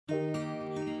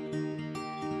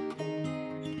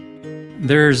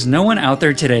There's no one out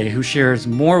there today who shares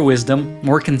more wisdom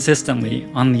more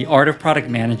consistently on the art of product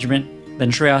management than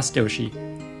Shreyas Doshi.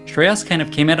 Shreyas kind of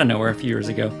came out of nowhere a few years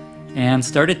ago and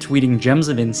started tweeting gems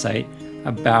of insight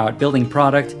about building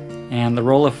product and the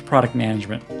role of product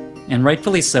management, and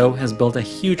rightfully so has built a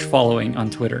huge following on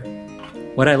Twitter.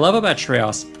 What I love about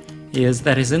Shreyas is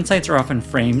that his insights are often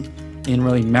framed in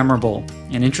really memorable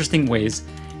and interesting ways,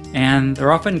 and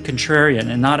they're often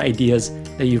contrarian and not ideas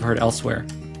that you've heard elsewhere.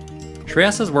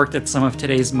 Shreyas has worked at some of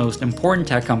today's most important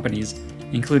tech companies,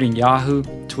 including Yahoo,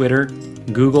 Twitter,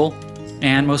 Google,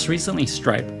 and most recently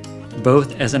Stripe,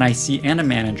 both as an IC and a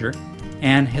manager,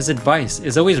 and his advice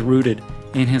is always rooted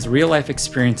in his real-life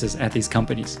experiences at these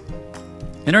companies.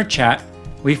 In our chat,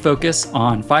 we focus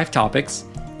on 5 topics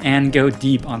and go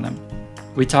deep on them.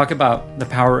 We talk about the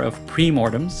power of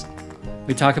pre-mortems.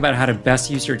 We talk about how to best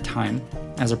use your time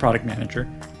as a product manager.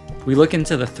 We look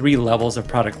into the 3 levels of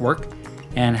product work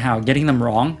and how getting them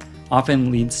wrong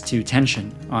often leads to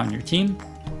tension on your team.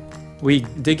 We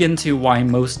dig into why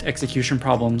most execution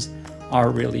problems are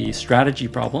really strategy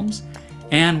problems,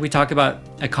 and we talk about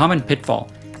a common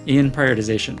pitfall in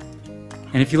prioritization.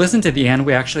 And if you listen to the end,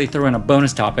 we actually throw in a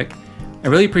bonus topic. I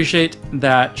really appreciate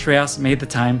that Shreyas made the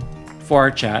time for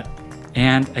our chat,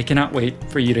 and I cannot wait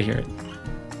for you to hear it.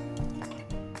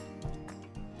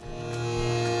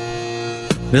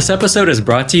 This episode is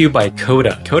brought to you by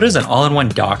Coda. Coda is an all-in-one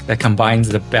doc that combines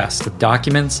the best of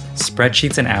documents,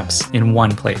 spreadsheets, and apps in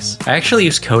one place. I actually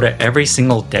use Coda every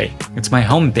single day. It's my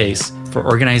home base for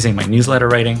organizing my newsletter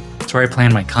writing. It's where I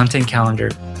plan my content calendar,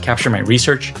 capture my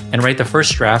research, and write the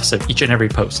first drafts of each and every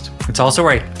post. It's also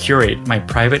where I curate my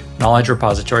private knowledge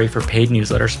repository for paid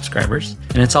newsletter subscribers.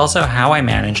 And it's also how I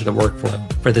manage the workflow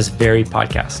for this very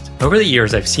podcast. Over the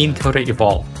years, I've seen Coda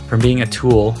evolve from being a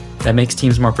tool that makes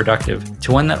teams more productive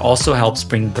to one that also helps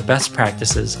bring the best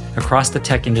practices across the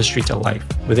tech industry to life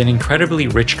with an incredibly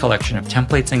rich collection of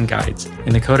templates and guides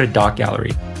in the Coda doc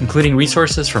gallery, including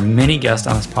resources from many guests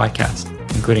on this podcast,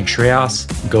 including Shreyas,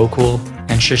 Gokul,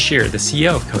 and Shashir, the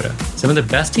CEO of Coda. Some of the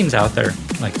best teams out there,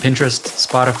 like Pinterest,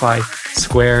 Spotify,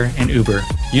 Square, and Uber,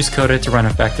 use Coda to run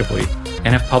effectively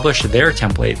and have published their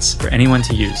templates for anyone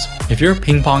to use. If you're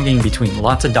ping-ponging between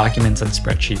lots of documents and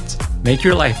spreadsheets, make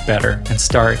your life better and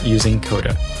start using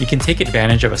Coda. You can take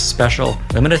advantage of a special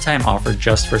limited time offer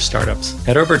just for startups.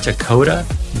 Head over to coda.io/Lenny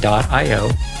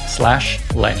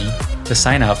to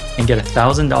sign up and get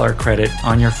 $1,000 credit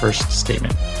on your first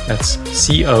statement. That's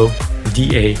coda.io/Lenny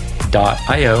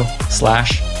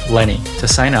to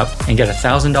sign up and get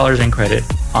 $1,000 in credit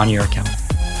on your account.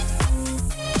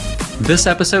 This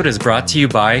episode is brought to you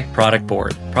by Product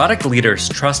Board. Product leaders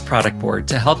trust Product Board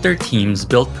to help their teams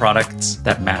build products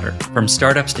that matter. From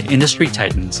startups to industry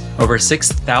titans, over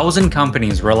 6,000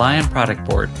 companies rely on Product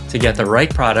Board to get the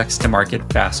right products to market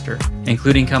faster,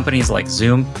 including companies like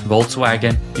Zoom,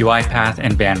 Volkswagen, UiPath,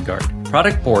 and Vanguard.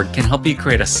 Product Board can help you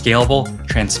create a scalable,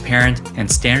 transparent,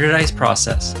 and standardized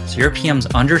process so your PMs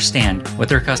understand what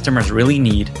their customers really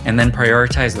need and then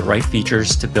prioritize the right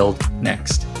features to build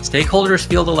next. Stakeholders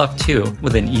feel the love too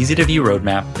with an easy-to-view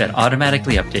roadmap that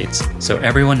automatically updates so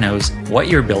everyone knows what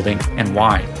you're building and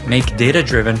why. Make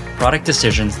data-driven product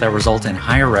decisions that result in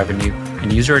higher revenue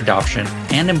and user adoption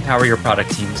and empower your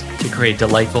product teams to create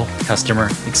delightful customer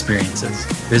experiences.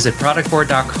 Visit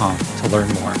productboard.com to learn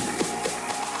more.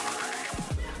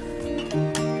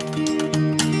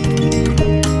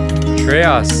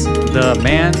 Shreyas, the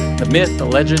man, the myth, the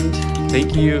legend,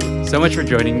 thank you so much for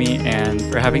joining me and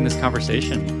for having this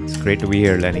conversation. It's great to be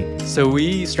here, Lenny. So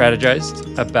we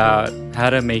strategized about how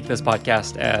to make this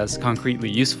podcast as concretely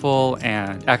useful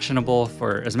and actionable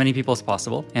for as many people as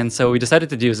possible. And so we decided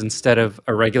to do is, instead of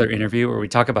a regular interview where we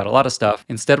talk about a lot of stuff,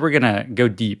 instead we're going to go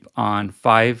deep on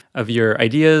 5 of your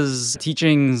ideas,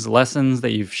 teachings, lessons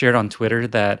that you've shared on Twitter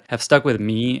that have stuck with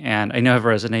me and I know have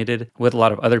resonated with a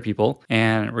lot of other people.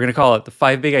 And we're going to call it the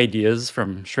 5 big ideas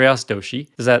from Shreyas Doshi.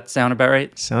 Does that sound about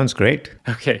right? Sounds great.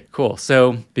 Okay, cool.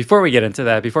 So before we get into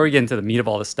that, before we get into the meat of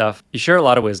all this stuff, you share a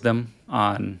lot of wisdom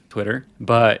on Twitter,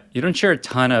 but you don't share a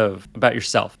ton about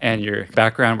yourself and your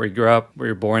background, where you grew up, where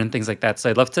you're born, and things like that. So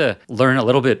I'd love to learn a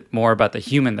little bit more about the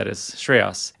human that is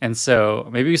Shreyas. And so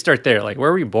maybe we start there. Like,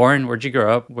 where were you born? Where'd you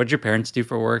grow up? What did your parents do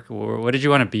for work? What did you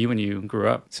want to be when you grew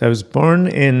up? So I was born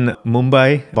in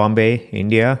Mumbai, Bombay,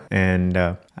 India, and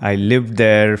I lived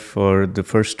there for the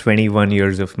first 21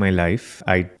 years of my life.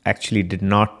 I actually did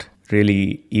not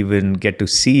really even get to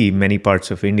see many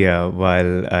parts of India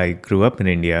while I grew up in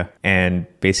India, and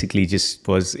basically just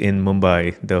was in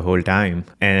Mumbai the whole time.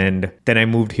 And then I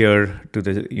moved here to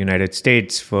the United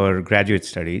States for graduate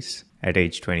studies at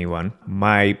age 21.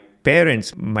 My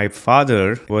parents, my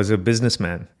father was a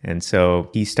businessman. And so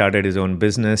he started his own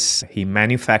business. He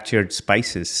manufactured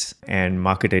spices and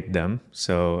marketed them.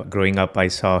 So growing up, I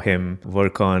saw him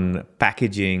work on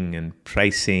packaging and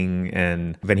pricing.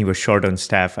 And when he was short on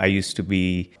staff, I used to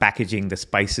be packaging the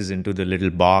spices into the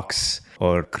little box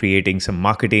or creating some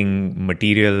marketing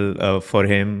material for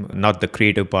him, not the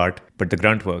creative part, but the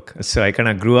grunt work. So I kind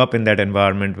of grew up in that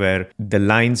environment where the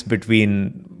lines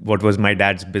between what was my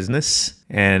dad's business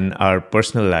and our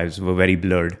personal lives were very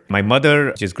blurred. My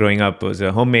mother, just growing up, was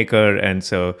a homemaker. And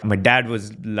so my dad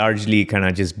was largely kind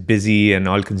of just busy and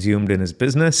all consumed in his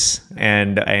business.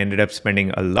 And I ended up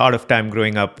spending a lot of time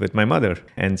growing up with my mother.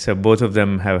 And so both of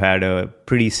them have had a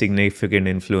pretty significant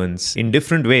influence in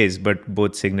different ways, but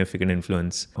both significant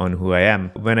influence on who I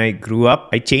am. When I grew up,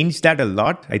 I changed that a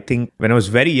lot. I think when I was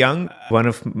very young, one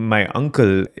of my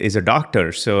uncle is a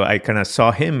doctor. So I kind of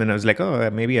saw him and I was like, oh,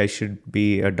 maybe I should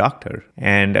be a doctor.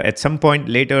 And at some point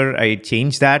later, I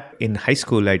changed that. In high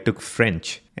school, I took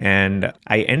French. And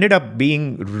I ended up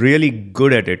being really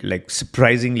good at it, like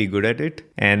surprisingly good at it.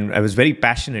 And I was very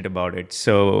passionate about it.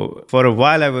 So for a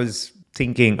while, I was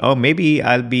thinking, oh, maybe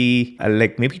I'll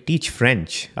maybe teach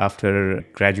French after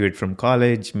graduate from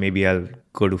college. Maybe I'll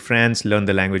go to France, learn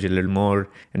the language a little more,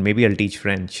 and maybe I'll teach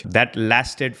French. That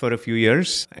lasted for a few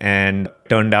years and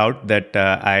turned out that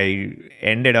I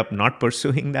ended up not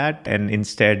pursuing that and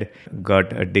instead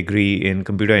got a degree in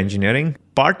computer engineering.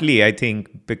 Partly, I think,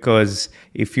 because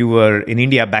if you were in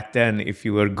India back then, if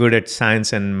you were good at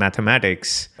science and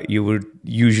mathematics, you would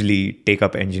usually take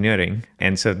up engineering.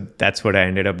 And so that's what I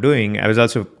ended up doing. I was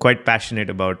also quite passionate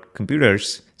about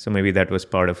computers. So maybe that was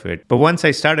part of it. But once I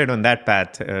started on that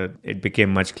path, it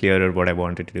became much clearer what I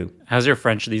wanted to do. How's your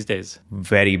French these days?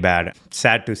 Very bad.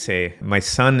 Sad to say. My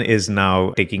son is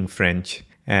now taking French.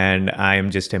 And I am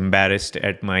just embarrassed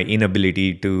at my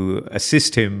inability to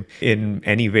assist him in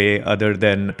any way other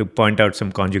than to point out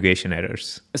some conjugation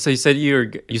errors. So you said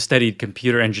you studied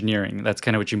computer engineering. That's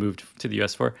kind of what you moved to the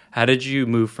US for. How did you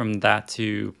move from that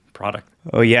to product?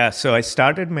 Oh, yeah. So I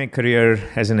started my career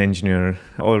as an engineer,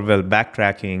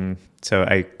 backtracking. So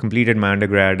I completed my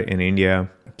undergrad in India,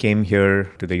 came here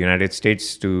to the United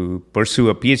States to pursue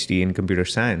a PhD in computer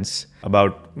science.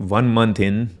 About 1 month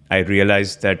in, I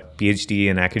realized that PhD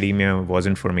in academia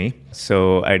wasn't for me.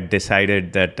 So I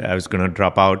decided that I was going to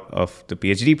drop out of the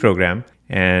PhD program.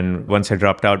 And once I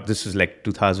dropped out, this was like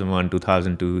 2001,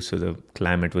 2002. So the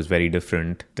climate was very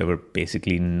different. There were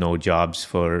basically no jobs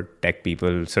for tech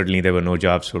people. Certainly there were no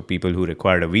jobs for people who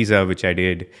required a visa, which I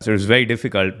did. So it was very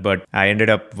difficult, but I ended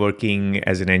up working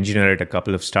as an engineer at a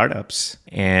couple of startups.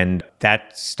 And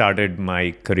that started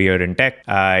my career in tech.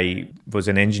 I was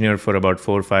an engineer for about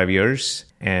 4 or 5 years.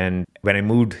 And when I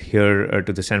moved here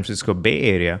to the San Francisco Bay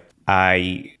Area,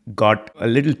 I got a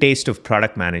little taste of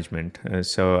product management.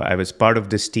 So I was part of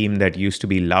this team that used to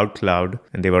be LoudCloud,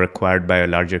 and they were acquired by a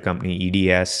larger company,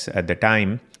 EDS, at the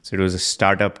time. So it was a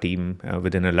startup team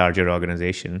within a larger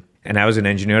organization. And I was an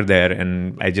engineer there,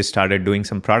 and I just started doing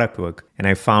some product work. And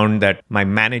I found that my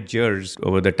managers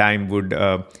over the time would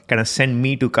kind of send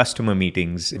me to customer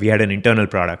meetings. We had an internal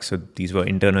product, so these were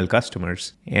internal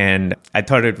customers. And I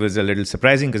thought it was a little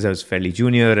surprising because I was fairly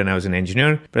junior and I was an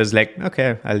engineer. But I was like,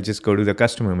 okay, I'll just go to the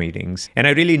customer meetings. And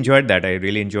I really enjoyed that. I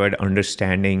really enjoyed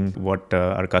understanding what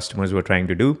our customers were trying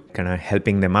to do, kind of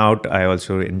helping them out. I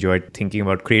also enjoyed thinking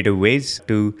about creative ways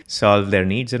to solve their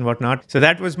needs and whatnot. So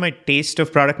that was my taste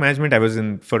of product management. I was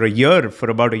for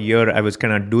about a year, I was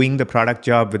kind of doing the product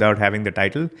job without having the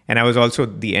title. And I was also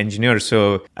the engineer.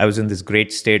 So I was in this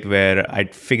great state where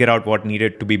I'd figure out what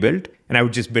needed to be built and I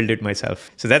would just build it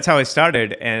myself. So that's how I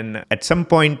started. And at some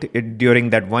point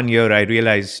during that 1 year, I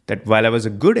realized that while I was a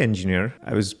good engineer,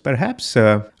 I was perhaps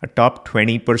a top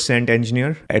 20%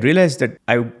 engineer. I realized that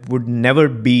I would never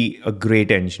be a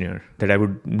great engineer, that I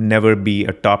would never be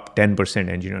a top 10%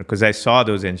 engineer, because I saw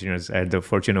those engineers. I had the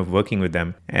fortune of working with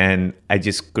them. And I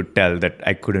just could tell that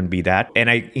I couldn't be that. And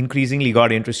I increasingly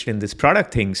got interested in this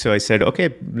product thing. So I said,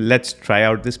 okay, let's try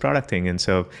out this product thing. And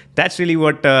so that's really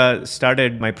what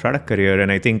started my product career.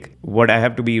 And I think what I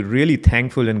have to be really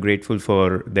thankful and grateful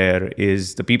for there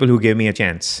is the people who gave me a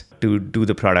chance to do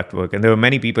the product work. And there were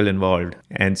many people involved.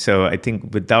 And so I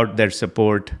think without their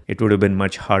support, it would have been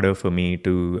much harder for me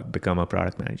to become a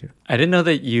product manager. I didn't know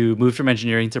that you moved from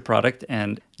engineering to product,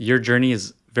 and your journey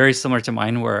is very similar to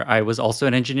mine, where I was also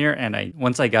an engineer. And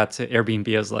once I got to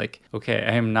Airbnb, I was like, okay,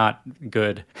 I am not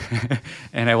good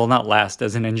and I will not last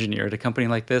as an engineer at a company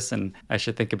like this. And I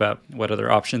should think about what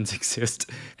other options exist.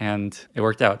 And it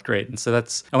worked out great. And so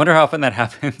I wonder how often that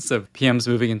happens of PMs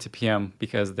moving into PM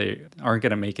because they aren't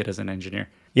going to make it as an engineer.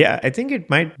 Yeah, I think it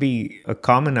might be a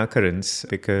common occurrence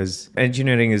because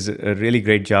engineering is a really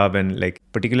great job. And like,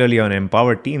 particularly on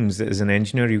empowered teams, as an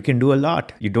engineer, you can do a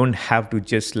lot. You don't have to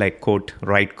just like quote,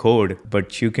 write code,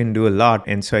 but you can do a lot.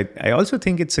 And so I also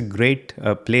think it's a great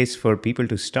place for people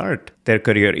to start their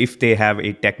career if they have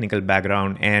a technical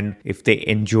background and if they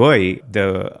enjoy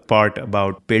the part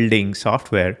about building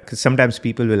software. Because sometimes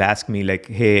people will ask me like,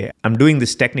 hey, I'm doing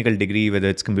this technical degree, whether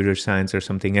it's computer science or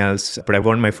something else, but I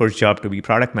want my first job to be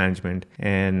product management.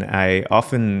 And I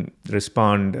often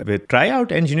respond with try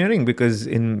out engineering because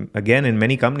in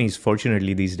many companies,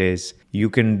 fortunately these days, you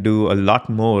can do a lot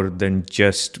more than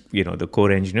just, the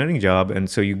core engineering job. And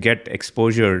so you get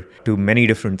exposure to many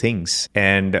different things.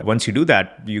 And once you do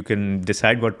that, you can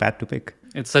decide what path to pick.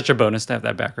 It's such a bonus to have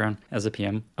that background as a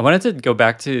PM. I wanted to go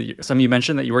back to you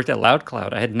mentioned that you worked at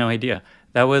LoudCloud. I had no idea.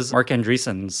 That was Mark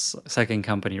Andreessen's second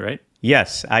company, right?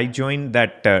 Yes, I joined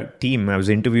that team. I was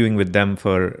interviewing with them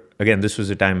for, again, this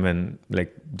was a time when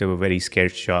like there were very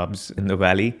scarce jobs in the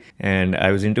Valley. And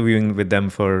I was interviewing with them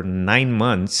for 9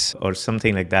 months or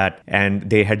something like that. And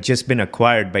they had just been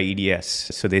acquired by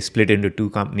EDS. So they split into two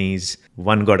companies.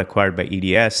 One got acquired by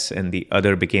EDS and the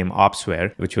other became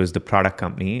Opsware, which was the product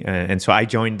company. And so I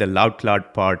joined the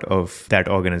LoudCloud part of that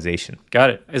organization.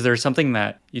 Got it. Is there something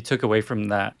that you took away from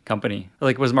that company?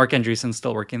 Like, was Mark Andreessen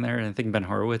still working there? And I think Ben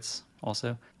Horowitz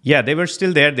also? Yeah, they were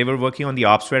still there. They were working on the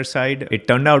Opsware side. It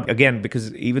turned out, again,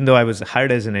 because even though I was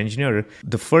hired as an engineer,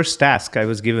 the first task I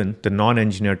was given, the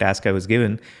non-engineer task I was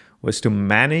given, was to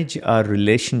manage our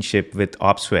relationship with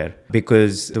Opsware.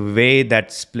 Because the way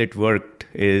that split worked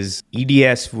is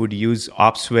EDS would use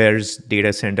Opsware's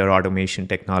data center automation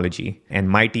technology. And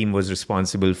my team was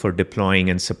responsible for deploying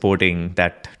and supporting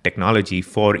that technology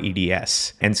for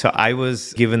EDS. And so I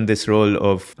was given this role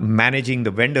of managing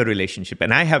the vendor relationship.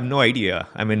 And I have no idea.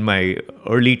 I'm in my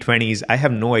early 20s. I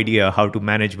have no idea how to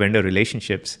manage vendor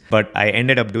relationships. But I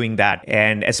ended up doing that.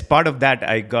 And as part of that,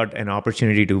 I got an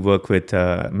opportunity to work with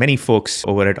many folks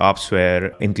over at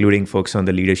Opsware, including folks on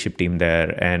the leadership team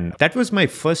there. And that was my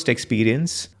first experience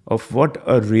of what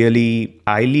a really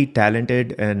highly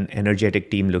talented and energetic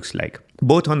team looks like.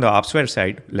 Both on the Opsware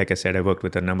side, like I said, I worked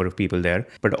with a number of people there,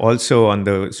 but also on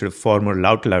the sort of former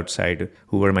LoudCloud side,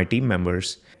 who were my team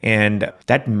members. And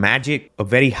that magic, a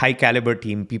very high caliber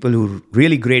team, people who are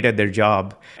really great at their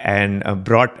job and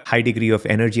brought high degree of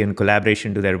energy and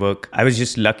collaboration to their work. I was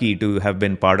just lucky to have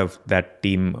been part of that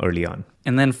team early on.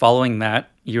 And then following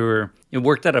that, you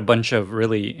worked at a bunch of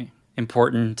really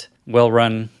important,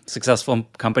 well-run, successful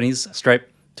companies, Stripe,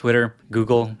 Twitter,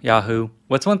 Google, Yahoo.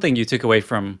 What's one thing you took away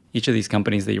from each of these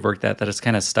companies that you worked at that has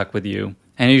kind of stuck with you?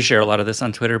 I know you share a lot of this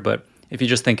on Twitter, but if you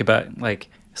just think about like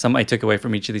something I took away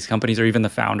from each of these companies or even the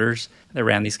founders that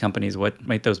ran these companies, what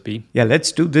might those be? Yeah,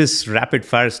 let's do this rapid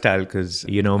fire style because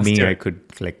I could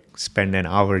spend an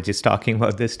hour just talking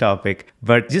about this topic.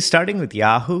 But just starting with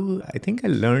Yahoo, I think I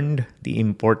learned the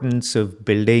importance of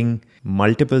building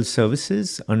multiple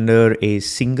services under a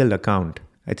single account.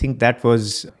 I think that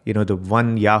was, the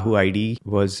one Yahoo ID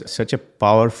was such a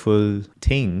powerful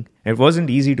thing. It wasn't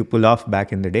easy to pull off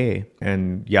back in the day.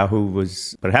 And Yahoo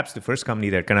was perhaps the first company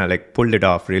that kind of pulled it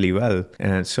off really well.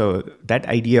 And so that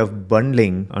idea of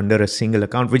bundling under a single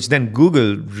account, which then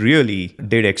Google really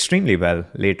did extremely well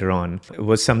later on,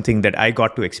 was something that I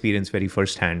got to experience very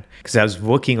firsthand because I was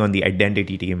working on the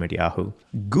identity team at Yahoo.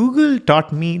 Google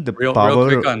taught me the power...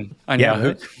 Real quick on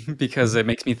Yahoo, because it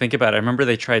makes me think about it. I remember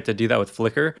they tried to do that with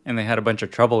Flickr and they had a bunch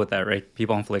of trouble with that, right?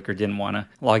 People on Flickr didn't want to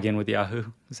log in with Yahoo.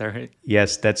 Is that right?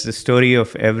 Yes, that's the story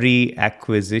of every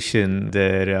acquisition.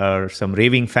 There are some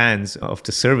raving fans of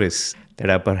the service that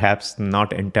are perhaps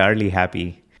not entirely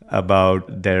happy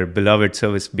about their beloved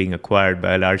service being acquired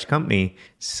by a large company.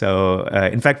 So,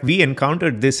 in fact, we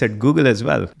encountered this at Google as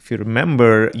well. If you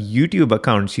remember, YouTube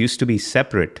accounts used to be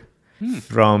separate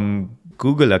from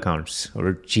Google accounts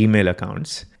or Gmail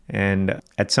accounts. And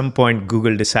at some point,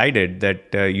 Google decided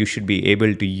that you should be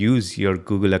able to use your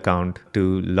Google account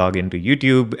to log into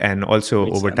YouTube. And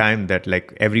also over time that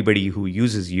everybody who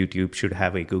uses YouTube should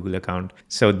have a Google account.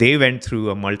 So they went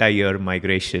through a multi-year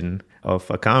migration of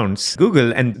accounts,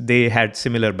 Google, and they had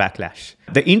similar backlash.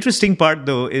 The interesting part,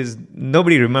 though, is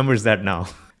nobody remembers that now.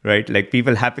 Right?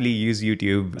 People happily use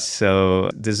YouTube.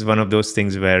 So this is one of those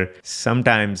things where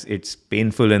sometimes it's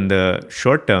painful in the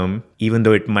short term, even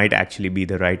though it might actually be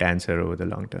the right answer over the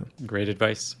long term. Great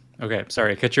advice. Okay,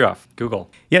 sorry, I cut you off.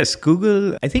 Google. Yes,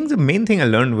 Google, I think the main thing I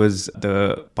learned was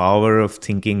the power of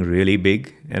thinking really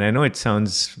big. And I know it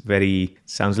sounds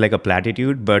like a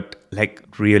platitude, but like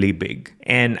really big.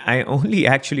 And I only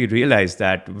actually realized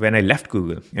that when I left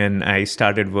Google and I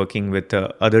started working with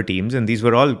other teams, and these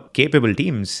were all capable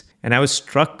teams. And I was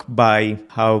struck by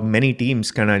how many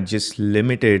teams kind of just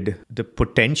limited the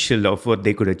potential of what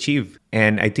they could achieve.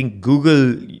 And I think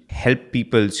Google helped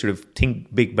people sort of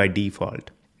think big by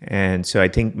default. And so I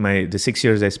think the 6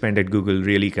 years I spent at Google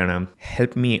really kind of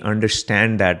helped me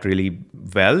understand that really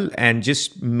well and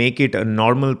just make it a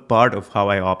normal part of how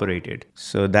I operated.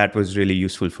 So that was really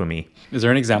useful for me. Is there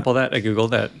an example that at Google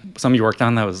that something you worked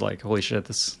on that was like, holy shit,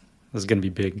 this is going to be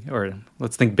big, or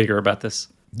let's think bigger about this?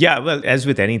 Yeah, well, as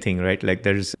with anything, right? Like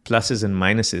there's pluses and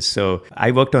minuses. So I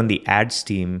worked on the ads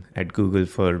team at Google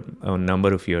for a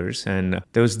number of years. And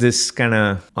there was this kind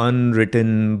of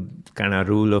unwritten kind of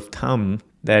rule of thumb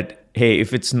that, hey,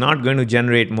 if it's not going to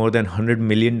generate more than $100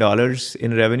 million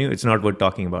in revenue, it's not worth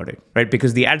talking about it, right?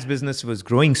 Because the ads business was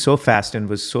growing so fast and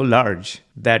was so large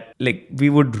that like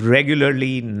we would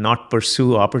regularly not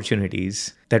pursue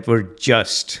opportunities that were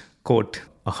just, quote,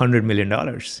 $100 million.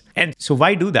 And so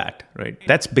why do that, right?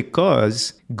 That's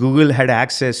because Google had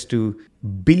access to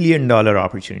billion-dollar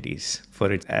opportunities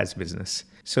for its ads business.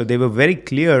 So they were very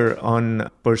clear on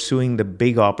pursuing the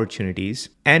big opportunities.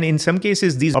 And in some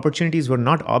cases, these opportunities were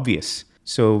not obvious.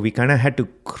 So we kind of had to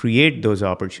create those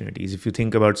opportunities. If you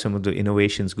think about some of the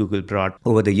innovations Google brought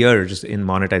over the years in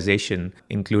monetization,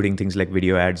 including things like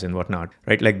video ads and whatnot,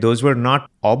 right? Like those were not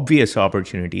obvious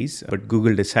opportunities, but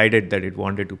Google decided that it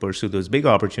wanted to pursue those big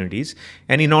opportunities.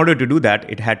 And in order to do that,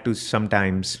 it had to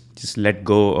sometimes just let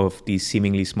go of these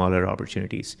seemingly smaller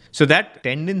opportunities. So that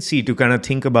tendency to kind of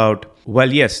think about,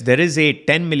 well, yes, there is a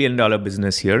 $10 million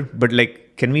business here, but like,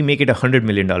 can we make it a $100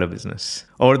 million business?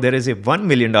 Or there is a $1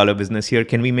 million business here.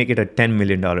 Can we make it a $10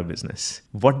 million business?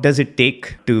 What does it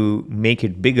take to make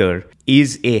it bigger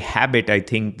is a habit, I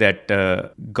think, that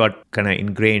got kind of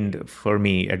ingrained for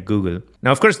me at Google.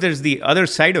 Now, of course, there's the other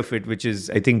side of it, which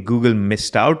is I think Google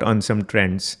missed out on some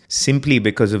trends simply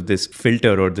because of this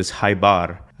filter or this high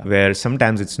bar, where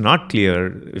sometimes it's not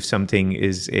clear if something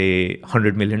is a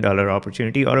 $100 million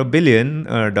opportunity or a $1 billion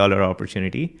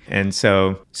opportunity. And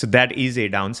so that is a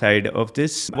downside of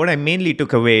this. What I mainly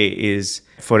took away is,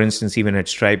 for instance, even at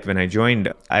Stripe, when I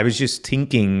joined, I was just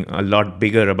thinking a lot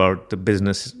bigger about the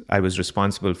business I was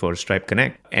responsible for, Stripe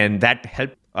Connect. And that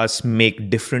helped us make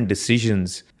different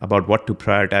decisions about what to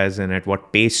prioritize and at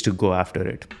what pace to go after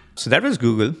it. So that was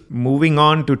Google. Moving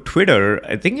on to Twitter,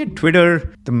 I think at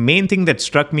Twitter, the main thing that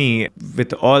struck me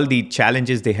with all the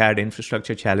challenges they had,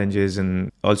 infrastructure challenges, and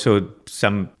also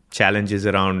some challenges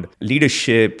around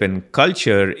leadership and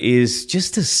culture, is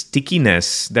just the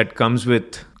stickiness that comes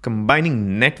with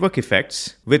combining network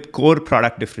effects with core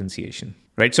product differentiation.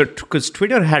 Right. So because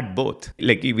Twitter had both,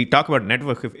 like we talk about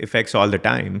network effects all the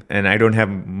time, and I don't have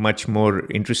much more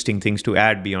interesting things to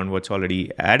add beyond what's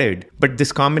already added. But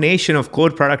this combination of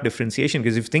core product differentiation,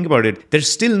 because if you think about it,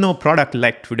 there's still no product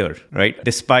like Twitter, right?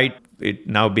 Despite it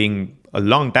now being a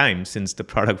long time since the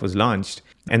product was launched.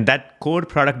 And that core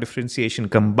product differentiation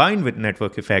combined with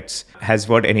network effects has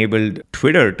what enabled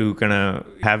Twitter to kind of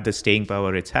have the staying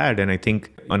power it's had. And I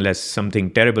think unless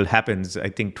something terrible happens, I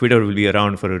think Twitter will be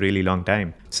around for a really long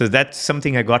time. So that's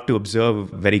something I got to observe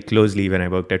very closely when I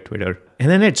worked at Twitter. And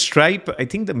then at Stripe, I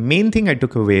think the main thing I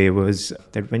took away was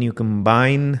that when you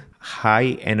combine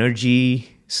high energy,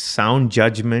 sound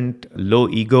judgment, low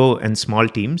ego, and small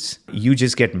teams, you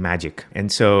just get magic.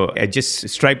 And so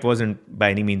Stripe wasn't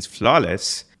by any means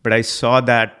flawless, but I saw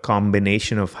that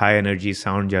combination of high energy,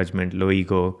 sound judgment, low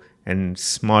ego, and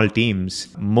small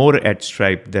teams more at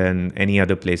Stripe than any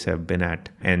other place I've been at.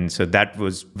 And so that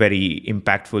was very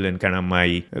impactful in kind of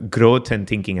my growth and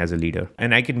thinking as a leader.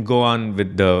 And I can go on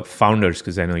with the founders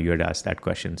because I know you had asked that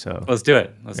question. So let's do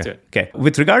it. Let's do it. Okay.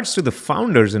 With regards to the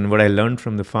founders and what I learned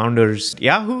from the founders,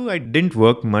 Yahoo, I didn't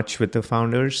work much with the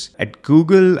founders. At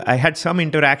Google, I had some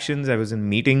interactions. I was in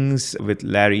meetings with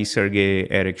Larry, Sergey,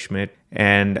 Eric Schmidt.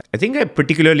 And I think I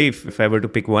particularly, if I were to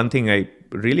pick one thing, I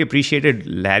really appreciated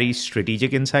Larry's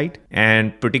strategic insight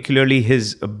and particularly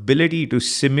his ability to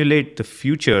simulate the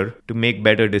future to make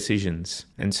better decisions.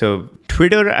 And so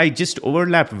Twitter, I just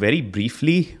overlapped very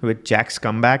briefly with Jack's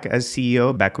comeback as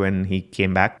CEO back when he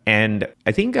came back. And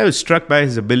I think I was struck by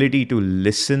his ability to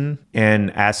listen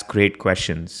and ask great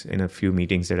questions in a few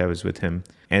meetings that I was with him.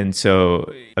 And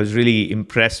so I was really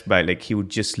impressed by he would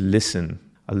just listen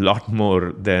a lot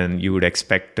more than you would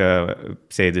expect,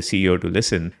 say, the CEO to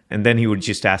listen. And then he would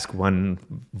just ask one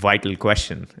vital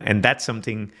question. And that's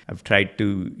something I've tried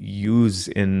to use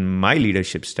in my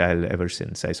leadership style ever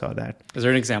since I saw that. Is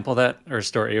there an example of that or a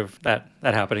story of that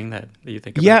happening that you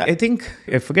think about? Yeah, I think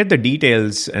I forget the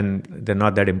details and they're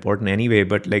not that important anyway,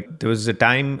 but like there was a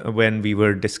time when we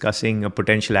were discussing a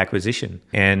potential acquisition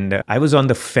and I was on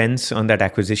the fence on that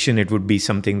acquisition. It would be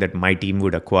something that my team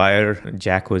would acquire.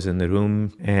 Jack was in the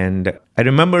room and I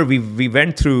remember we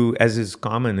went through, as is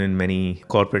common in many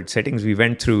corporate settings, we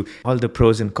went through all the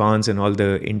pros and cons and all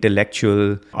the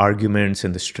intellectual arguments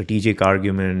and the strategic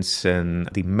arguments and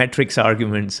the metrics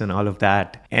arguments and all of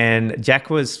that. And Jack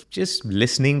was just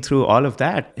listening through all of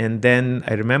that. And then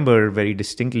I remember very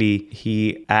distinctly,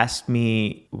 he asked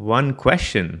me one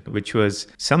question, which was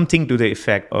something to the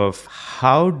effect of,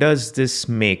 how does this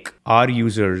make our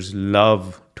users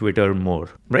love Twitter more,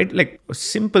 right? Like a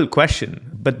simple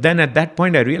question. But then at that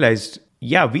point, I realized,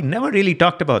 yeah, we never really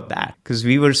talked about that because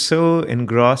we were so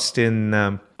engrossed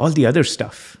in all the other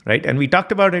stuff, right? And we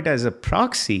talked about it as a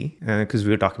proxy because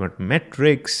we were talking about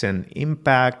metrics and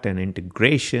impact and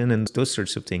integration and those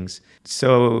sorts of things.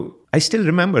 So I still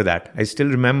remember that. I still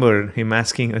remember him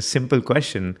asking a simple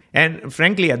question. And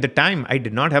frankly, at the time, I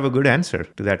did not have a good answer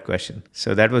to that question.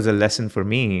 So that was a lesson for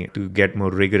me to get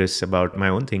more rigorous about my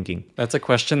own thinking. That's a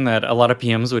question that a lot of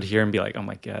PMs would hear and be like, oh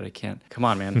my God, I can't. Come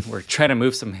on, man. We're trying to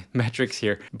move some metrics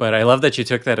here. But I love that you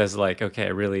took that as like, okay, I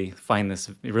really find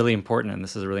this really important. And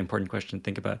this is a really important question to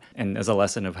think about. And as a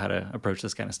lesson of how to approach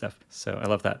this kind of stuff. So I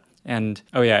love that. And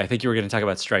oh yeah, I think you were going to talk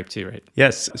about Stripe too, right?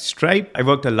 Yes, Stripe. I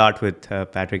worked a lot with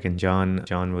Patrick and John.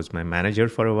 John was my manager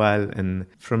for a while. And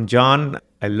from John,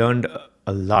 I learned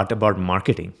a lot about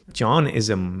marketing. John is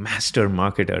a master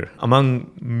marketer,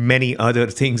 among many other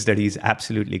things that he's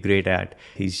absolutely great at.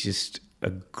 He's just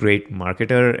a great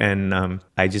marketer. And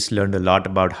I just learned a lot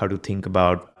about how to think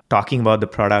about talking about the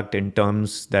product in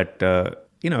terms that,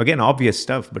 again, obvious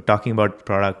stuff, but talking about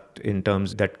product in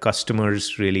terms that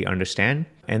customers really understand.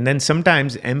 And then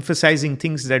sometimes emphasizing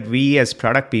things that we as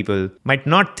product people might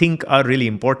not think are really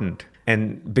important.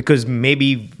 And because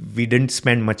maybe we didn't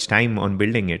spend much time on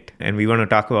building it. And we want to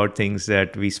talk about things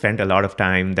that we spent a lot of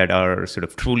time that are sort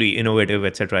of truly innovative,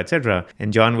 et cetera, et cetera.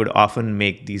 And John would often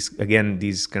make these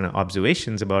kind of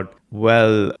observations about,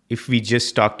 well, if we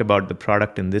just talked about the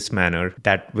product in this manner,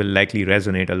 that will likely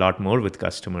resonate a lot more with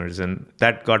customers. And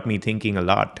that got me thinking a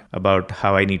lot about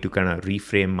how I need to kind of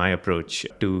reframe my approach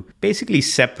to basically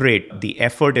separate the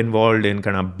effort involved in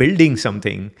kind of building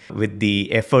something with the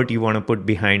effort you want to put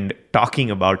behind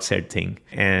talking about said thing.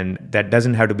 And that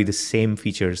doesn't have to be the same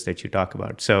features that you talk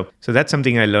about. So that's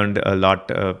something I learned a lot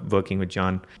working with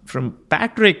John. From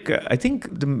Patrick, I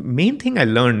think the main thing I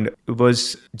learned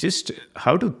was just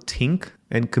how to think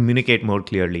and communicate more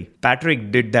clearly.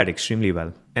 Patrick did that extremely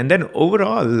well. And then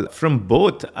overall, from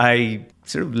both, I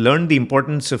sort of learned the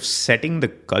importance of setting the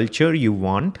culture you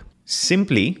want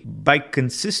simply by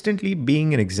consistently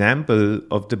being an example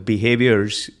of the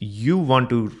behaviors you want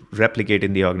to replicate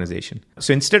in the organization.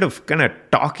 So instead of kind of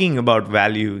talking about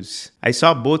values, I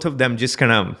saw both of them just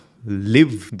kind of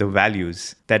live the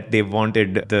values that they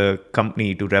wanted the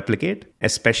company to replicate,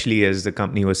 especially as the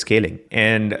company was scaling.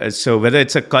 And so whether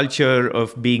it's a culture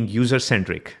of being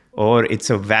user-centric or it's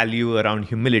a value around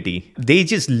humility, they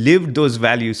just lived those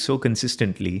values so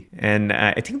consistently. And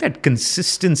I think that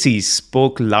consistency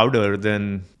spoke louder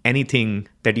than anything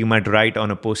that you might write on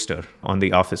a poster on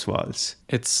the office walls.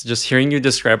 It's just hearing you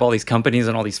describe all these companies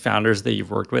and all these founders that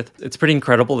you've worked with. It's pretty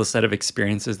incredible the set of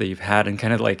experiences that you've had and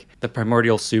kind of like the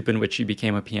primordial soup in which you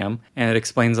became a PM. And it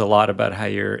explains a lot about how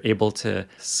you're able to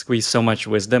squeeze so much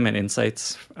wisdom and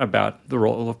insights about the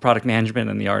role of product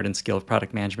management and the art and skill of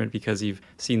product management because you've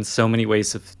seen so many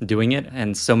ways of doing it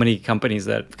and so many companies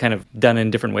that have kind of done it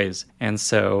in different ways. And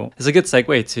so it's a good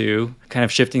segue to kind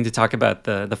of shifting to talk about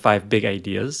the 5 big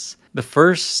ideas. The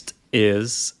first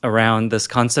is around this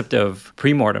concept of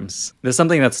pre-mortems. This is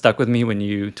something that stuck with me when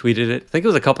you tweeted it. I think it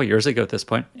was a couple of years ago at this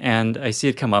point, and I see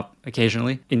it come up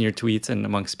occasionally in your tweets and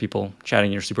amongst people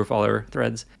chatting your super follower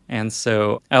threads. And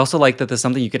so I also like that there's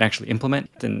something you can actually implement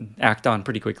and act on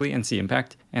pretty quickly and see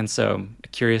impact. And so I'm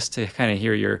curious to kind of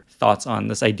hear your thoughts on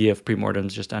this idea of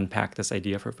pre-mortems, just unpack this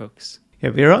idea for folks. Yeah,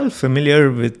 we're all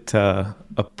familiar with a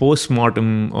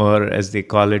post-mortem, or as they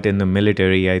call it in the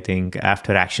military, I think,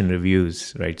 after-action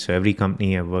reviews, right? So every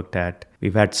company I've worked at,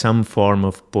 we've had some form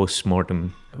of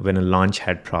post-mortem when a launch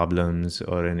had problems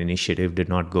or an initiative did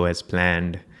not go as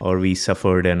planned. or we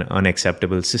suffered an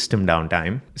unacceptable system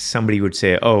downtime, somebody would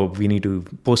say, oh, we need to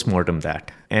post-mortem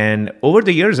that. And over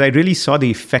the years, I really saw the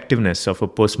effectiveness of a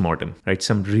post-mortem, right?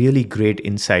 Some really great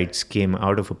insights came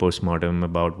out of a post-mortem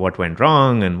about what went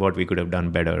wrong and what we could have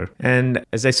done better. And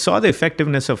as I saw the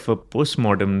effectiveness of a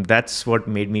post-mortem, that's what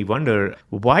made me wonder,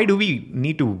 why do we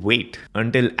need to wait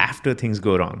until after things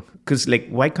go wrong? Because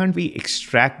why can't we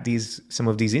extract some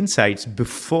of these insights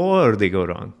before they go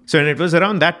wrong? So, and it was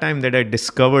around that time that I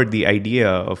discovered the idea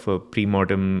of a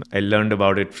pre-mortem. I learned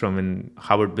about it from an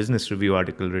Harvard Business Review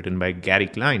article written by Gary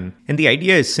Klein. And the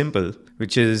idea is simple,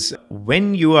 which is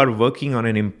when you are working on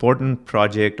an important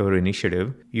project or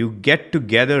initiative, you get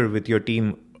together with your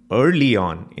team early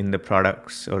on in the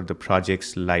product's or the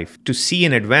project's life to see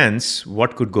in advance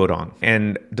what could go wrong.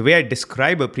 And the way I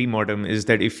describe a pre-mortem is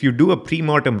that if you do a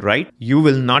pre-mortem right, you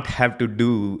will not have to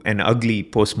do an ugly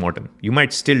post-mortem. You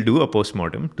might still do a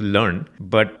post-mortem to learn,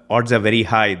 but odds are very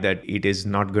high that it is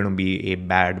not going to be a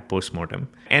bad post-mortem.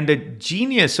 And the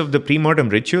genius of the pre-mortem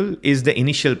ritual is the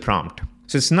initial prompt.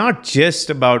 So it's not just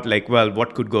about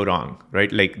what could go wrong, right?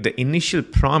 The initial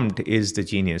prompt is the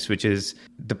genius, which is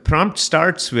the prompt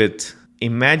starts with,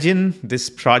 imagine this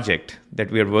project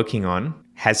that we are working on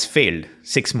has failed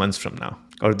 6 months from now,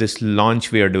 or this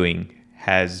launch we are doing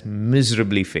has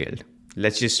miserably failed.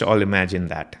 Let's just all imagine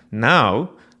that.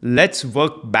 Now, let's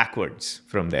work backwards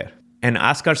from there and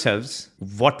ask ourselves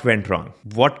what went wrong?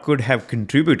 What could have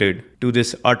contributed to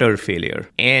this utter failure?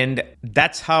 And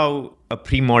that's how a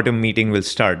pre-mortem meeting will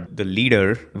start. The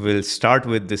leader will start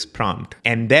with this prompt.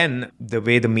 And then the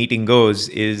way the meeting goes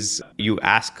is you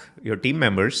ask your team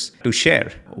members to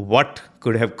share what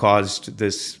could have caused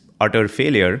this utter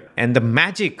failure. And the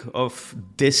magic of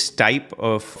this type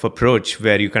of approach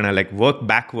where you kind of work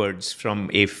backwards from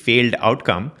a failed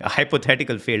outcome, a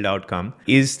hypothetical failed outcome,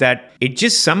 is that it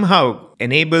just somehow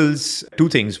enables two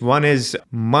things. One is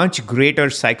much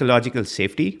greater psychological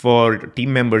safety for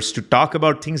team members to talk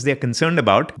about things they're concerned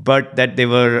about, but that they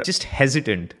were just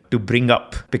hesitant to bring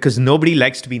up because nobody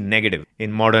likes to be negative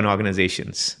in modern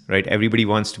organizations, right? Everybody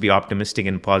wants to be optimistic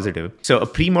and positive. So a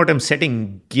pre-mortem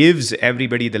setting gives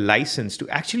everybody the license to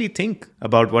actually think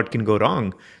about what can go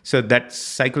wrong. So that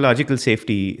psychological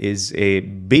safety is a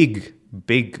big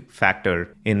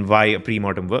factor in why a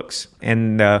pre-mortem works.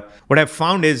 And what I've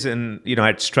found is,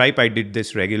 at Stripe, I did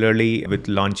this regularly with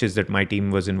launches that my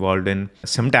team was involved in.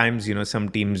 Sometimes, some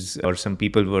teams or some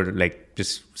people were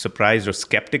just surprised or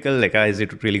skeptical, is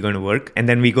it really going to work? And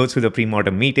then we go through the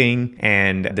pre-mortem meeting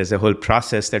and there's a whole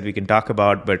process that we can talk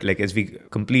about. But as we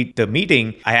complete the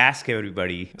meeting, I ask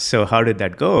everybody, so how did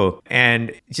that go?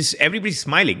 And just everybody's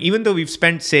smiling, even though we've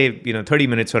spent, say, 30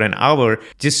 minutes or an hour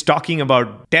just talking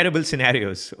about terrible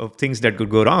scenarios of things that could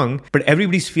go wrong, but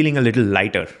everybody's feeling a little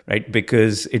lighter, right?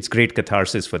 Because it's great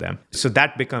catharsis for them. So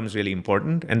that becomes really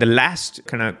important. And the last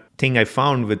kind of thing I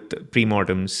found with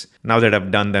pre-mortems, now that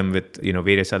I've done them with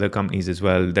various other companies as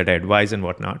well that I advise and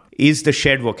whatnot, is the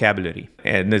shared vocabulary.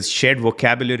 And the shared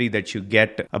vocabulary that you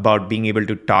get about being able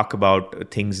to talk about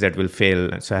things that will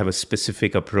fail. So I have a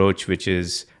specific approach, which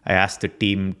is I ask the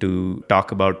team to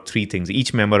talk about 3 things.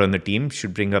 Each member on the team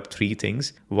should bring up 3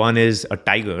 things. One is a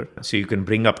tiger. So you can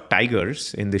bring up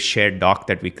tigers in the shared doc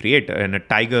that we create. And a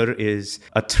tiger is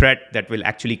a threat that will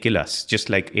actually kill us, just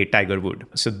like a tiger would.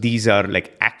 So these are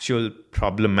actual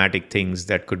problematic things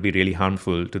that could be really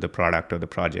harmful to the product or the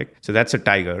project. So that's a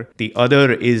tiger. The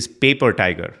other is paper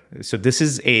tiger. So this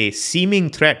is a seeming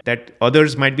threat that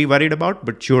others might be worried about,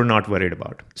 but you're not worried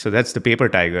about. So that's the paper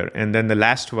tiger. And then the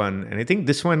last one, and I think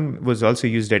this one was also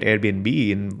used at Airbnb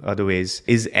in other ways,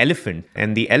 is elephant.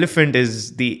 And the elephant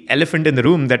is the elephant in the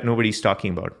room that nobody's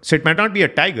talking about. So it might not be a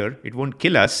tiger, it won't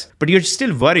kill us, but you're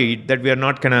still worried that we are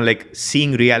not kind of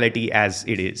seeing reality as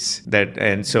it is.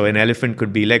 And so an elephant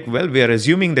could be well, we are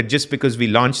assuming that just because we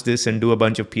launch this and do a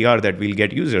bunch of PR that we'll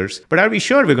get users, but are we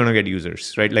sure we're going to get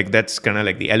users, right? That's kind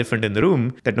of the elephant in the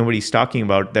room that nobody's talking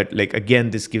about, that again,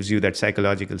 this gives you that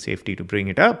psychological safety to bring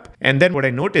it up. And then what I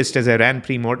noticed as I ran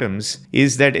pre-mortems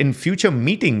is that in future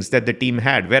meetings that the team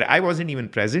had, where I wasn't even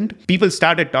present, people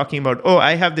started talking about, oh,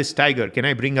 I have this tiger. Can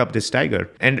I bring up this tiger?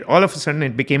 And all of a sudden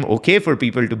it became okay for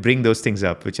people to bring those things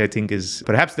up, which I think is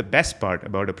perhaps the best part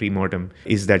about a pre-mortem,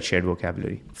 is that shared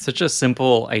vocabulary. Such a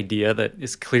simple idea that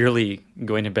is clearly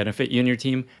going to benefit you and your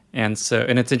team. And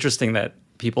it's interesting that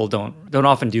people don't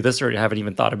often do this or haven't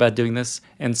even thought about doing this.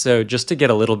 And so just to get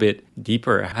a little bit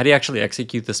deeper, how do you actually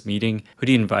execute this meeting? Who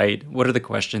do you invite? What are the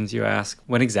questions you ask?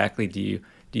 When exactly do you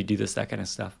do you do that kind of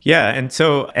stuff? Yeah. And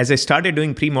so as I started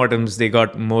doing pre-mortems, they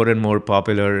got more and more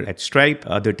popular at Stripe.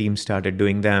 Other teams started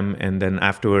doing them. And then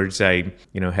afterwards, I,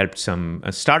 helped some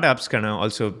startups kind of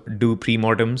also do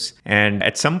pre-mortems. And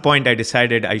at some point, I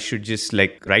decided I should just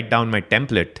write down my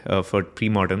template for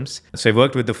pre-mortems. So I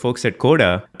worked with the folks at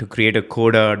Coda to create a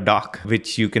Coda doc,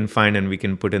 which you can find and we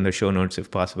can put in the show notes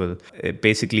if possible.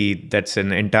 Basically, that's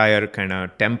an entire kind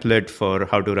of template for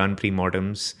how to run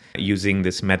pre-mortems using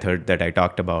this method that I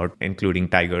talked about, including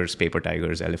tigers, paper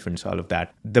tigers, elephants, all of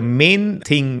that. The main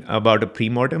thing about a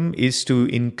pre-mortem is to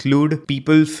include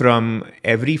people from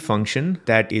every function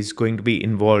that is going to be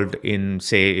involved in,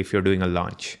 say, if you're doing a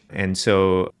launch. And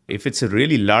so if it's a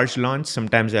really large launch,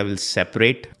 sometimes I will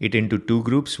separate it into two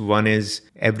groups. One is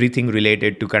everything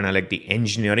related to kind of the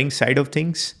engineering side of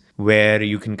things, where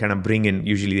you can kind of bring in,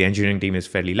 usually the engineering team is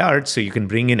fairly large, so you can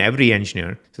bring in every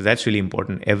engineer. So that's really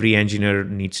important. Every engineer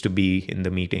needs to be in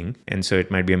the meeting. And so it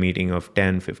might be a meeting of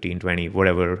 10, 15, 20,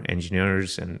 whatever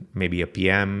engineers, and maybe a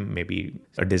PM, maybe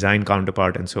a design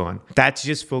counterpart, and so on. That's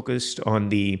just focused on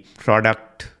the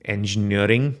product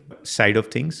engineering side of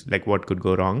things, like what could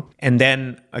go wrong. And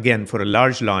then again, for a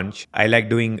large launch, I like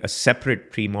doing a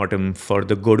separate pre-mortem for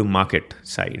the go-to-market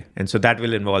side. And so that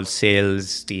will involve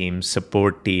sales team,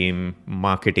 support team,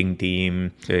 marketing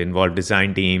team, involve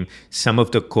design team. Some of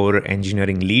the core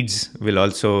engineering leads will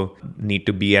also need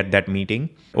to be at that meeting.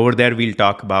 Over there, we'll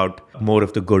talk about more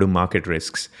of the go-to-market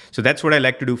risks. So that's what I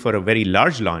like to do for a very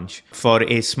large launch. For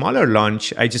a smaller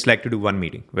launch, I just like to do one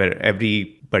meeting where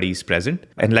everybody is present.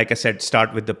 And like I said,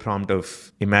 start with the prompt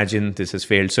of imagine this has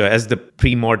failed. So as the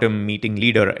pre-mortem meeting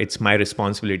leader, it's my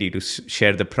responsibility to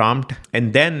share the prompt.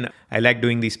 And then I like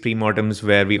doing these pre-mortems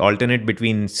where we alternate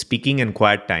between speaking and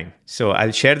quiet time. So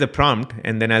I'll share the prompt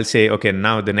and then I'll say, okay,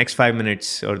 now the next 5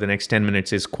 minutes or the next 10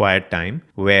 minutes is quiet time,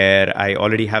 where I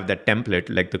already have that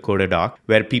template, like the Coda doc,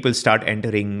 where people start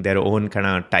entering their own kind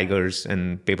of tigers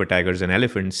and paper tigers and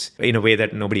elephants in a way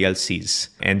that nobody else sees.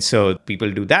 And so people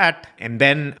do that. And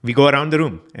then we go around the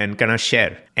room and kind of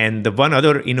share. And the one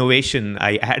other innovation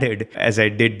I added, as I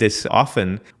did this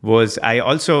often, was I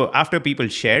also, after people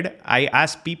shared, I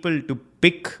asked people to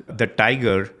pick the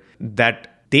tiger that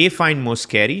they find most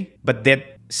scary, but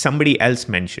that somebody else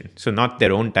mentioned. So not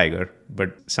their own tiger,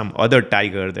 but some other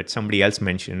tiger that somebody else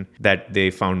mentioned that they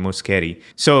found most scary.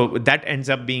 So that ends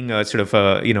up being a sort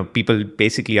of people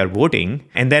basically are voting.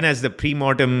 And then as the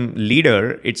pre-mortem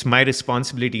leader, it's my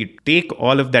responsibility to take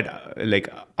all of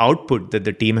that output that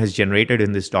the team has generated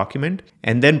in this document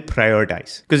and then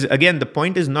prioritize. Because again, the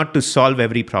point is not to solve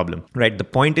every problem, right? The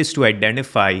point is to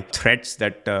identify threats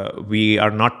that we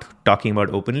are not talking about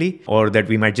openly, or that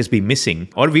we might just be missing,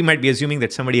 or we might be assuming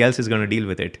that somebody else is going to deal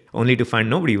with it, only to find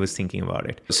nobody was thinking about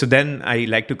it. So then I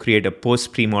like to create a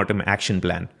post-pre-mortem action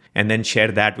plan and then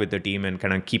share that with the team and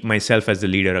kind of keep myself as the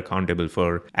leader accountable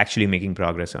for actually making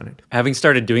progress on it. Having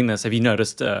started doing this, have you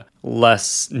noticed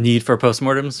less need for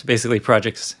postmortems? Basically,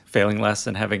 projects failing less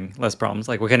and having less problems?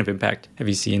 What kind of impact have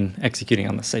you seen executing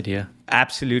on this idea?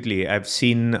 Absolutely. I've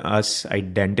seen us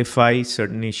identify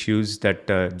certain issues that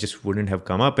just wouldn't have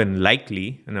come up. And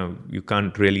likely, you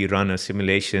can't really run a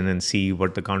simulation and see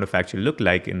what the counterfactual look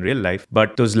like in real life,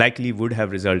 but those likely would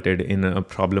have resulted in a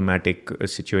problematic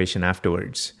situation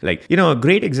afterwards. A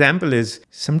great example is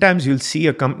sometimes you'll see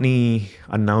a company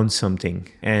announce something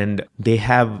and they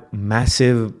have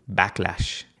massive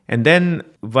backlash. And then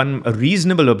a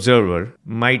reasonable observer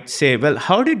might say, well,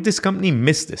 how did this company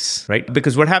miss this, right?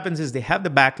 Because what happens is they have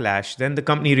the backlash, then the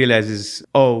company realizes,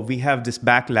 oh, we have this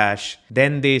backlash.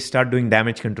 Then they start doing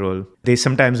damage control. They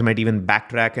sometimes might even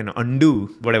backtrack and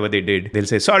undo whatever they did. They'll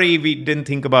say, sorry, we didn't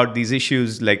think about these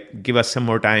issues. Give us some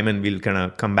more time and we'll kind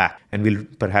of come back and we'll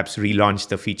perhaps relaunch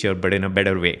the feature, but in a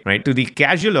better way, right? To the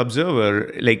casual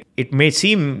observer, it may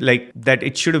seem like that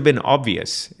it should have been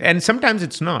obvious. And sometimes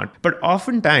it's not. But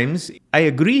oftentimes,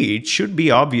 I agree, it should be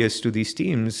obvious to these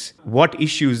teams what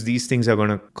issues these things are going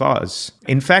to cause.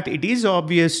 In fact, it is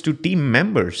obvious to team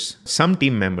members, some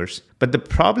team members. But the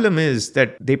problem is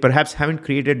that they perhaps haven't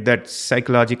created that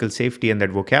psychological safety and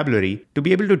that vocabulary to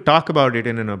be able to talk about it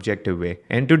in an objective way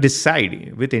and to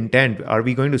decide with intent, are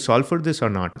we going to solve for this or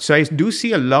not? So I do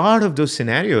see a lot of those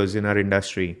scenarios in our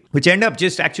industry, which end up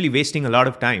just actually wasting a lot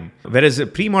of time. Whereas a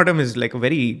pre-mortem is a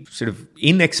very sort of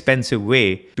inexpensive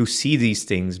way to see these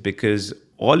things, because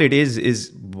all it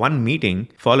is one meeting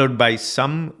followed by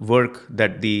some work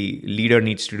that the leader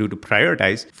needs to do to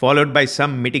prioritize, followed by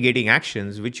some mitigating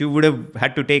actions, which you would have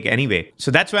had to take anyway.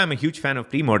 So that's why I'm a huge fan of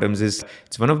pre-mortems. It's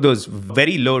one of those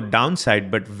very low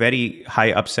downside, but very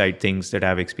high upside things that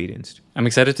I've experienced. I'm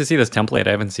excited to see this template.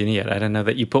 I haven't seen it yet. I didn't know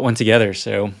that you put one together,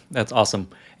 so that's awesome.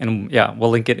 And yeah,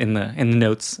 we'll link it in the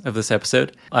notes of this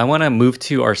episode. I want to move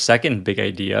to our second big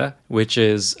idea, which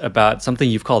is about something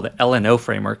you've called the LNO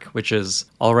framework, which is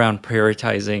all around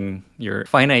prioritizing your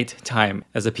finite time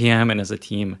as a PM and as a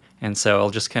team. And so I'll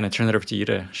just kind of turn it over to you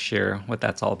to share what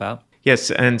that's all about.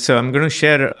 Yes, and so I'm going to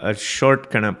share a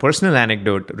short kind of personal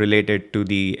anecdote related to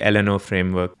the LNO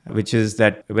framework, which is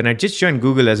that when I just joined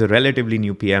Google as a relatively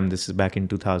new PM, this is back in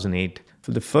 2008,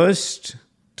 for the first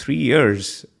 3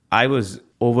 years, I was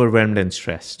overwhelmed and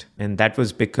stressed. And that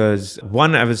was because,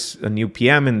 one, I was a new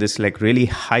PM in this like really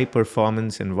high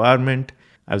performance environment.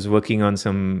 I was working on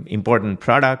some important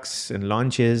products and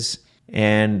launches,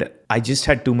 and I just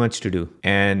had too much to do.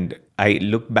 And I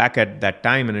look back at that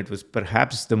time, and it was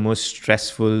perhaps the most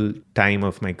stressful time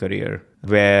of my career,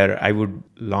 where I would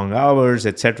long hours,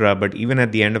 etc. But even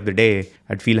at the end of the day,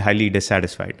 I'd feel highly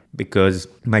dissatisfied because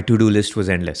my to-do list was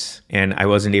endless and I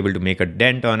wasn't able to make a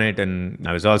dent on it. And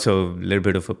I was also a little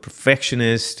bit of a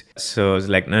perfectionist. So I was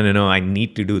like, no, I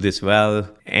need to do this well.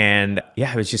 And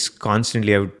yeah, I was just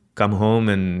constantly, I would come home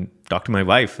and talk to my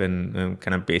wife and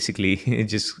kind of basically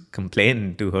just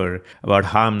complain to her about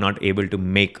how I'm not able to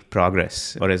make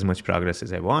progress or as much progress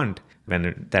as I want.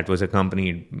 When that was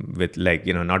accompanied with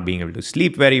not being able to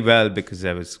sleep very well because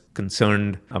I was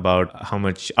concerned about how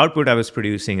much output I was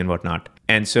producing and whatnot.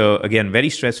 And so again, very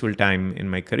stressful time in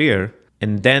my career.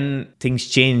 And then things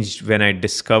changed when I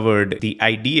discovered the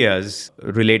ideas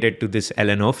related to this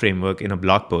LNO framework in a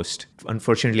blog post.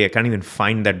 Unfortunately, I can't even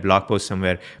find that blog post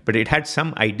somewhere, but it had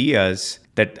some ideas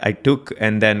that I took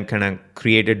and then kind of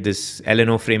created this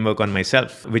LNO framework on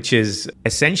myself, which is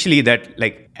essentially that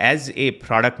as a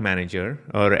product manager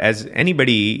or as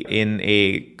anybody in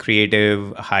a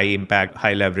creative, high impact,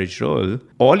 high leverage role,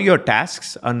 all your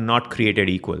tasks are not created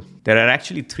equal. There are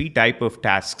actually 3 types of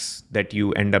tasks that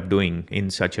you end up doing in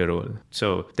such a role.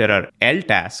 So there are L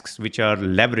tasks, which are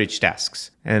leverage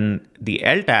tasks. And the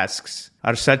L tasks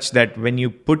are such that when you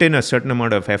put in a certain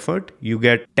amount of effort, you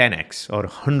get 10x or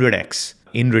 100x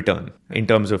in return in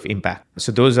terms of impact.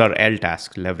 So those are L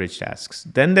tasks, leverage tasks.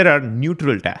 Then there are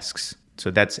neutral tasks.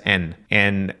 So that's N.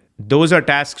 And those are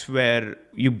tasks where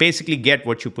you basically get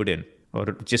what you put in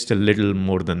or just a little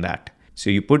more than that. So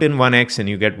you put in 1x and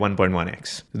you get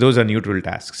 1.1x. Those are neutral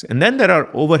tasks. And then there are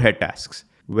overhead tasks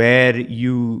where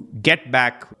you get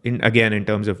back, in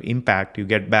terms of impact, you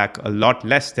get back a lot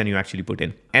less than you actually put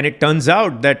in. And it turns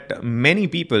out that many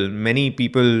people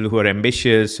who are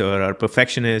ambitious or are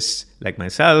perfectionists like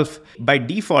myself, by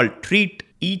default treat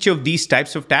each of these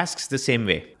types of tasks the same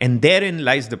way. And therein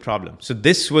lies the problem. So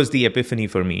this was the epiphany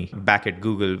for me back at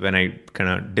Google when I kind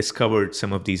of discovered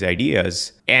some of these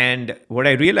ideas. And what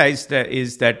I realized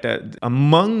is that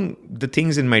among the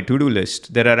things in my to-do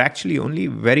list, there are actually only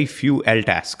very few L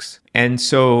tasks. And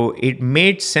so it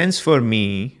made sense for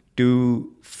me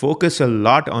to focus a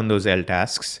lot on those L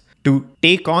tasks, to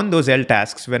take on those L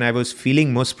tasks when I was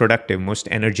feeling most productive, most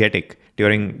energetic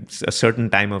during a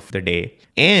certain time of the day.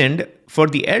 And for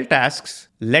the L tasks,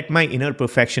 let my inner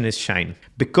perfectionist shine.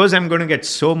 Because I'm going to get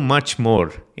so much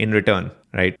more in return,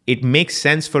 right? It makes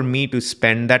sense for me to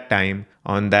spend that time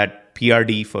on that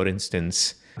PRD, for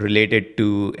instance, related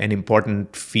to an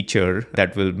important feature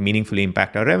that will meaningfully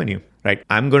impact our revenue, right?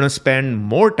 I'm going to spend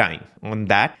more time on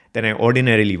that than I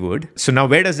ordinarily would. So now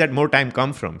where does that more time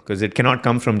come from? Because it cannot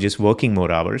come from just working more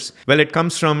hours. Well, it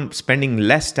comes from spending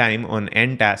less time on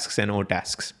N tasks and O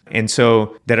tasks. And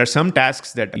so there are some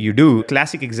tasks that you do.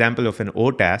 Classic example of an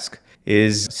O task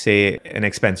is, say, an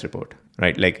expense report.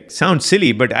 Right? Sounds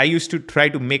silly, but I used to try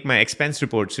to make my expense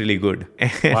reports really good.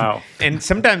 Wow. And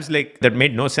sometimes that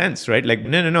made no sense, right?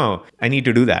 No, I need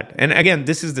to do that. And again,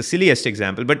 this is the silliest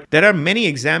example, but there are many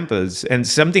examples. And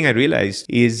something I realized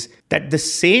is that the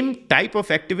same type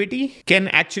of activity can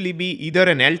actually be either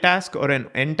an L task or an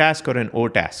N task or an O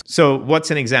task. So what's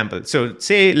an example? So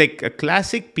say a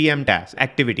classic PM task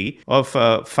activity of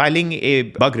filing a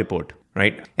bug report.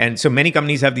 Right. And so many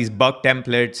companies have these bug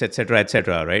templates, et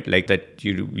cetera, right? That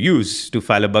you use to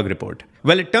file a bug report.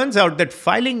 Well, it turns out that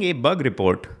filing a bug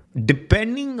report,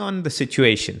 depending on the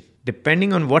situation,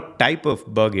 depending on what type of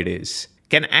bug it is,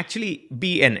 can actually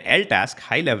be an L task,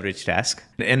 high leverage task.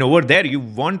 And over there, you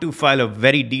want to file a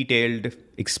very detailed,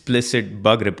 explicit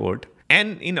bug report.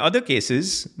 And in other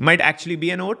cases, might actually be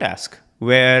an O task,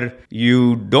 where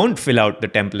you don't fill out the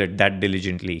template that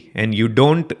diligently and you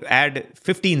don't add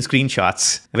 15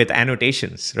 screenshots with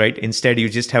annotations, right? Instead, you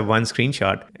just have one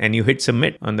screenshot and you hit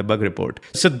submit on the bug report.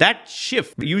 So that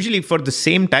shift, usually for the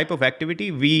same type of activity,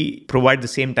 we provide the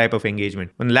same type of engagement.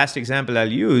 One last example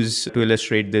I'll use to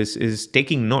illustrate this is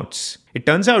taking notes. It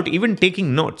turns out even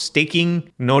taking notes,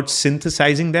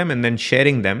 synthesizing them and then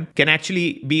sharing them can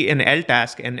actually be an L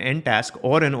task, an N task,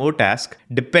 or an O task,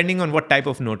 depending on what type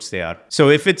of notes they are. So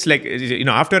if it's like,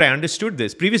 after I understood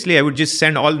this, previously I would just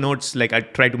send all notes, like I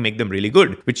try to make them really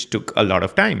good, which took a lot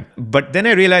of time. But then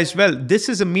I realized, well, this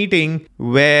is a meeting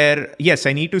where, yes,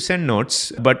 I need to send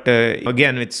notes, but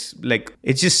again, it's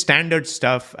just standard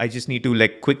stuff. I just need to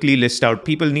quickly list out.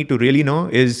 People need to really know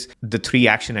is the 3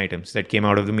 action items that came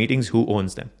out of the meetings, who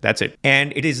owns them. That's it.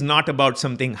 And it is not about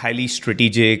something highly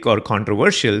strategic or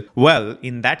controversial. Well,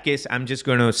 in that case, I'm just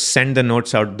going to send the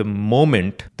notes out the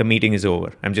moment the meeting is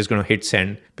over. I'm just going to hit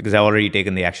send because I've already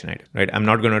taken the action item, right? I'm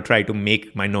not going to try to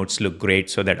make my notes look great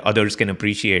so that others can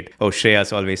appreciate, oh,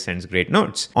 Shreyas always sends great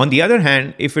notes. On the other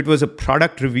hand, if it was a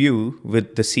product review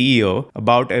with the CEO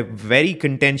about a very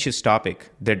contentious topic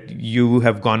that you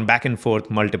have gone back and forth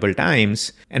multiple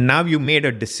times, and now you made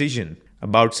a decision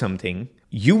about something,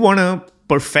 you want to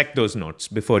perfect those notes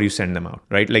before you send them out,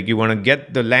 right? You want to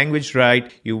get the language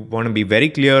right. You want to be very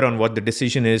clear on what the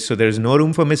decision is. So there's no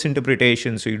room for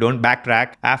misinterpretation. So you don't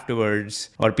backtrack afterwards,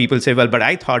 or people say, well, but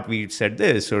I thought we said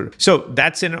this. So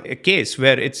that's in a case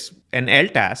where it's an L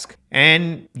task.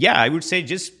 And yeah, I would say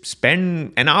just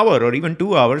spend an hour or even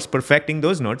 2 hours perfecting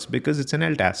those notes because it's an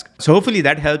L task. So hopefully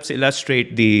that helps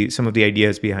illustrate some of the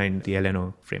ideas behind the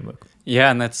LNO framework.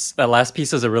 Yeah, and that last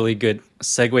piece is a really good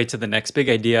segue to the next big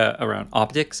idea around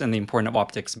optics and the importance of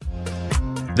optics.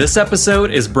 This episode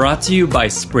is brought to you by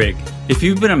Sprig. If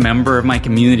you've been a member of my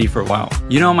community for a while,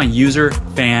 you know I'm a user,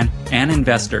 fan, and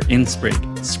investor in Sprig.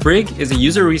 Sprig is a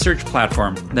user research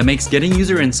platform that makes getting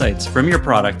user insights from your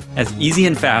product as easy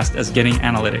and fast as getting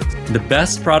analytics. The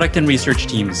best product and research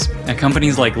teams at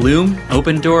companies like Loom,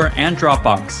 Opendoor, and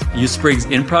Dropbox use Sprig's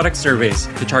in-product surveys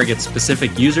to target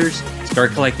specific users,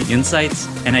 start collecting insights,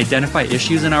 and identify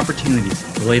issues and opportunities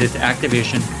related to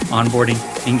activation, onboarding,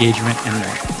 engagement, and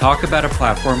more. Talk about a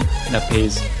platform that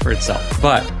pays for itself.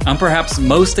 But I'm perhaps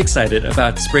most excited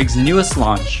about Sprig's newest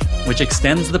launch, which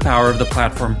extends the power of the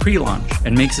platform pre-launch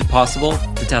and makes it possible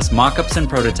to test mockups and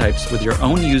prototypes with your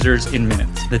own users in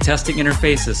minutes. The testing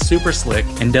interface is super slick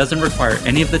and doesn't require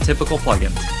any of the typical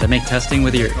plugins that make testing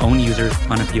with your own users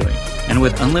unappealing. And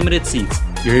with unlimited seats,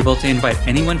 you're able to invite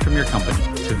anyone from your company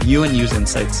to view and use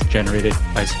insights generated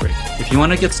by Sprig. If you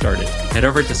want to get started, head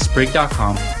over to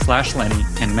sprig.com/Lenny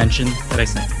and mention that I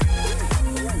sent you.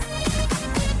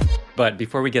 But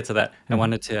before we get to that, I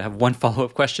wanted to have one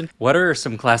follow-up question. What are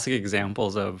some classic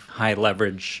examples of high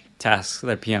leverage tasks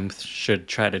that PMs should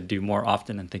try to do more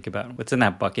often and think about? What's in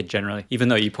that bucket generally? Even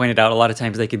though you pointed out a lot of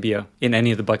times they could be in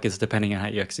any of the buckets depending on how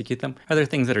you execute them. Are there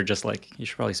things that are just like, you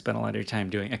should probably spend a lot of your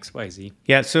time doing X, Y, Z?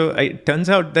 Yeah, so it turns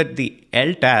out that the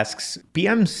L tasks,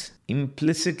 PMs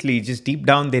implicitly, just deep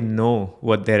down, they know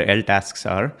what their L tasks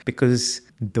are because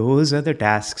those are the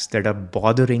tasks that are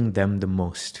bothering them the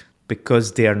most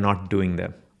because they are not doing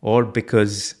them or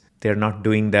because they're not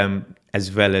doing them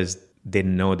as well as they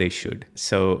know they should.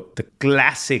 So the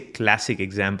classic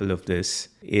example of this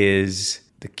is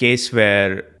the case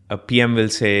where a PM will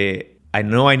say, I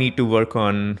know I need to work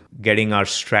on getting our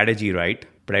strategy right,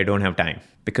 but I don't have time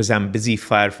because I'm busy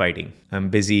firefighting. I'm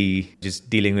busy just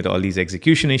dealing with all these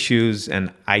execution issues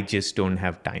and I just don't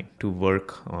have time to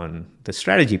work on the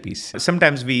strategy piece.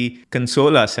 Sometimes we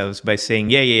console ourselves by saying,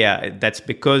 yeah, that's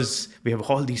because we have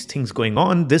all these things going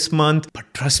on this month,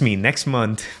 but trust me, next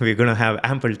month we're going to have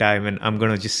ample time and I'm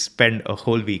going to just spend a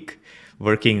whole week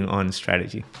working on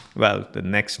strategy. Well, the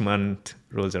next month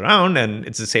rolls around and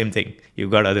it's the same thing. You've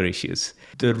got other issues.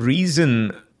 The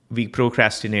reason we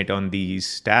procrastinate on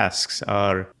these tasks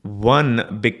are,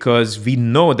 one, because we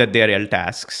know that they are L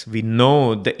tasks. We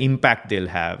know the impact they'll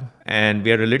have, and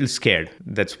we are a little scared.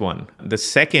 That's one. The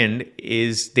second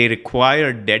is they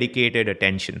require dedicated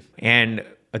attention. And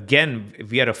again,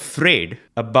 we are afraid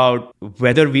about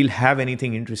whether we'll have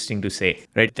anything interesting to say,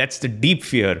 right? That's the deep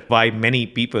fear why many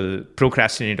people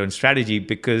procrastinate on strategy,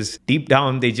 because deep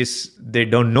down, they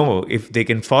don't know if they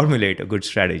can formulate a good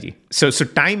strategy. So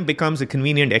time becomes a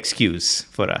convenient excuse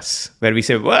for us where we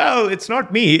say, well, it's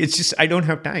not me. It's just, I don't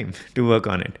have time to work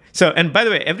on it. So, and by the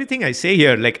way, everything I say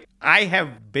here, I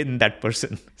have been that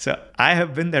person. So I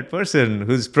have been that person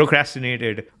who's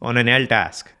procrastinated on an L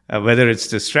task, whether it's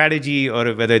the strategy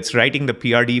or whether it's writing the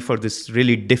PRD for this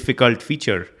really difficult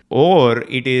feature, or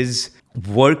it is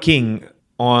working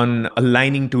on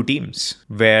aligning two teams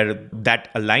where that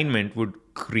alignment would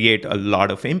create a lot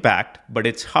of impact, but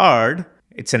it's hard.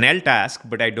 It's an L task,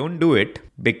 but I don't do it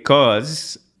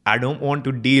because I don't want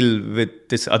to deal with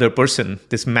this other person,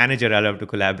 this manager I'll have to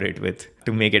collaborate with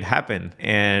to make it happen.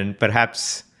 And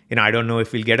perhaps I don't know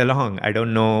if we'll get along. I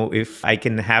don't know if I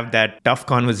can have that tough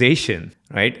conversation,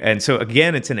 right? And so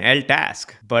again, it's an L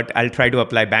task, but I'll try to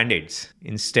apply band-aids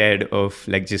instead of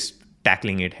like just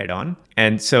tackling it head on.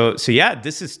 And so yeah,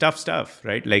 this is tough stuff,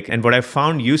 right? Like, and what I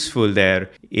found useful there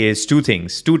is two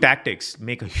tactics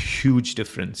make a huge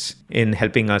difference in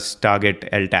helping us target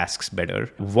L tasks better.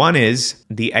 One is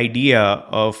the idea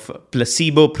of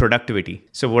placebo productivity.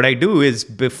 So what I do is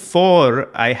before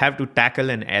I have to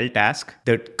tackle an L task,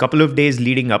 the couple of days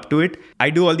leading up to it, I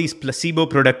do all these placebo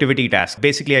productivity tasks.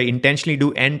 Basically, I intentionally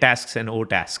do N tasks and O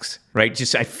tasks, right?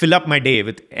 Just I fill up my day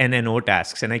with N and O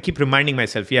tasks. And I keep reminding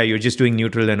myself, yeah, you're just doing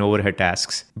neutral and overhead tasks.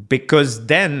 Because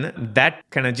then that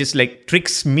kind of just like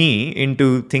tricks me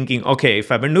into thinking, okay,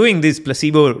 if I've been doing these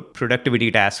placebo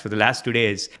productivity tasks for the last 2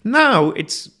 days, now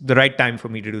it's the right time for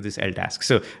me to do this L task.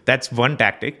 So that's one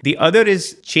tactic. The other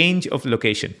is change of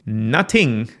location.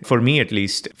 Nothing, for me at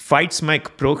least, fights my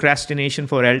procrastination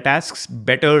for L tasks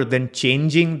better than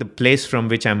changing the place from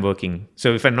which I'm working.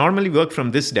 So if I normally work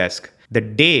from this desk,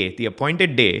 the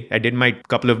appointed day, I did my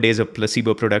couple of days of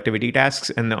placebo productivity tasks.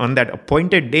 And on that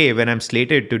appointed day, when I'm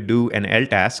slated to do an L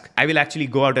task, I will actually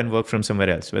go out and work from somewhere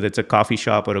else, whether it's a coffee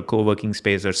shop or a co-working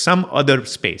space or some other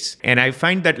space. And I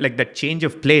find that like that change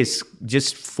of place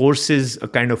just forces a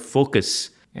kind of focus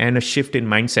and a shift in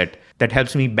mindset that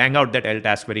helps me bang out that L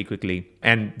task very quickly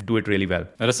and do it really well.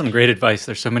 That is some great advice.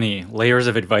 There's so many layers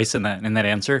of advice in that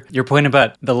answer. Your point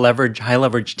about the high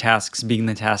leverage tasks being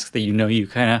the tasks that you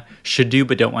kind of should do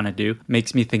but don't want to do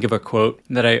makes me think of a quote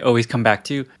that I always come back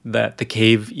to, that the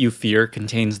cave you fear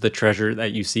contains the treasure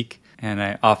that you seek. And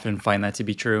I often find that to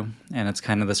be true. And it's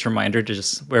kind of this reminder to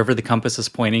just wherever the compass is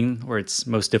pointing, where it's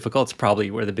most difficult, it's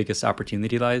probably where the biggest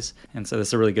opportunity lies. And so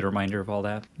that's a really good reminder of all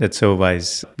that. That's so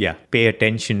wise. Yeah. Pay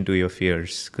attention to your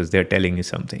fears because they're telling you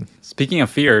something. Speaking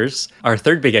of fears, our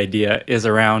third big idea is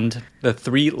around the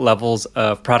 3 levels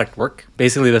of product work,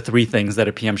 basically the 3 things that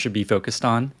a PM should be focused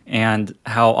on, and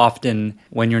how often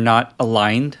when you're not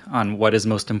aligned on what is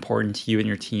most important to you and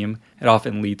your team, it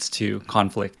often leads to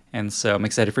conflict. And so I'm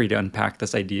excited for you to unpack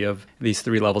this idea of these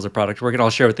 3 levels of product work, and I'll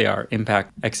share what they are: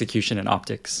 impact, execution, and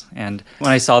optics. And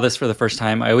when I saw this for the first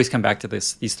time, I always come back to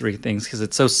these 3 things because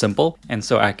it's so simple and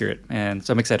so accurate. And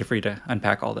so I'm excited for you to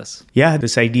unpack all this. Yeah,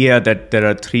 this idea that there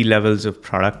are 3 levels of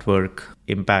product work: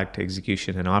 impact,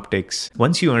 execution, and optics.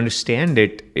 Once you understand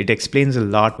it, it explains a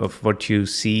lot of what you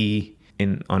see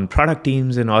on product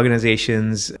teams and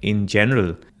organizations in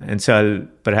general. And so I'll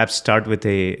perhaps start with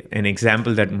an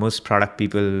example that most product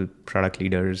people, product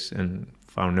leaders, and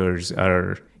founders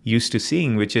are used to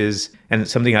seeing, which is, and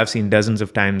something I've seen dozens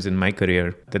of times in my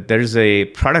career, that there's a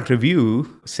product review,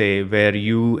 say, where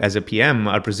you as a PM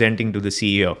are presenting to the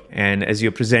CEO. And as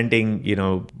you're presenting,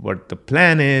 what the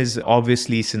plan is,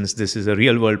 obviously, since this is a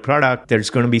real world product,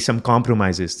 there's going to be some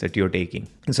compromises that you're taking.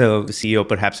 And so the CEO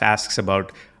perhaps asks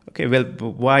about, okay, well,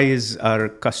 why is our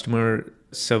customer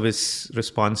service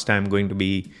response time going to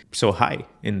be so high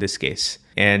in this case?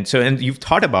 And you've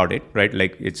thought about it, right?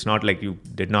 Like, it's not like you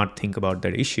did not think about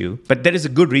that issue, but there is a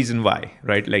good reason why,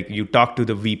 right? Like, you talk to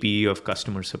the VP of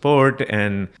customer support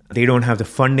and they don't have the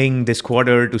funding this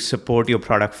quarter to support your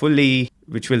product fully,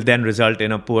 which will then result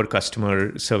in a poor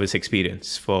customer service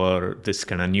experience for this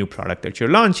kind of new product that you're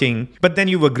launching. But then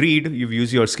you've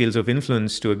used your skills of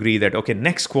influence to agree that, okay,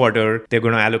 next quarter, they're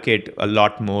going to allocate a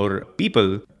lot more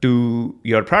people to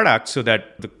your product so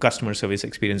that the customer service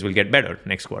experience will get better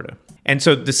next quarter. And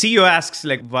so the CEO asks,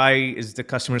 like, why is the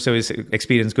customer service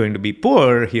experience going to be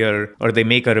poor here? Or they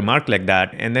make a remark like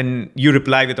that. And then you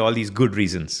reply with all these good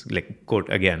reasons, like,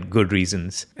 quote again, good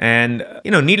reasons. And,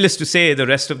 needless to say, the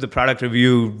rest of the product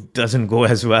review doesn't go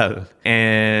as well.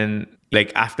 And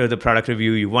like, after the product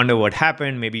review, you wonder what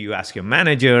happened. Maybe you ask your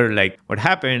manager, like, what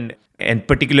happened? And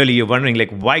particularly, you're wondering,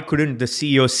 like, why couldn't the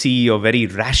CEO see a very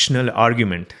rational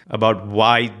argument about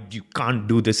why you can't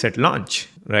do this at launch,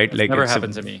 right? Like, never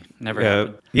happened to me. Never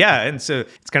happened. Yeah. And so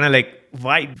it's kind of like,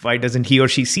 why doesn't he or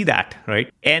she see that,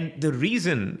 right? And the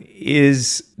reason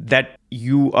is that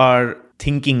you are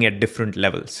thinking at different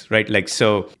levels, right? Like,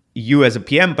 so you as a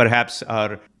PM perhaps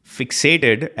are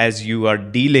fixated as you are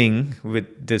dealing with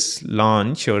this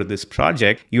launch or this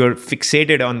project, you're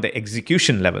fixated on the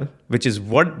execution level, which is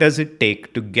what does it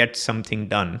take to get something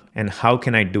done and how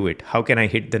can I do it? How can I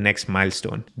hit the next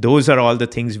milestone? Those are all the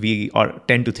things we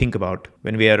tend to think about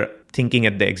when we are thinking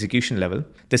at the execution level.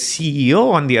 The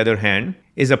CEO, on the other hand,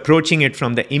 is approaching it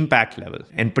from the impact level.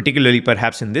 And particularly,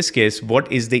 perhaps in this case, what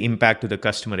is the impact to the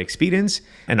customer experience?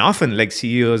 And often, like,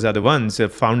 CEOs are the ones,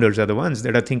 founders are the ones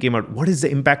that are thinking about what is the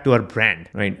impact to our brand,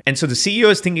 right? And so the CEO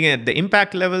is thinking at the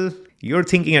impact level, you're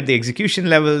thinking at the execution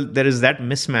level. There is that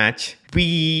mismatch.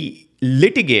 We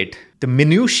litigate the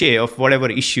minutiae of whatever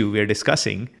issue we're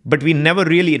discussing, but we never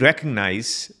really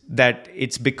recognize that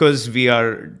it's because we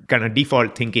are kind of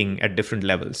default thinking at different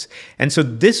levels. And so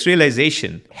this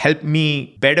realization helped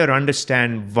me better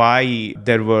understand why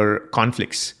there were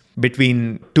conflicts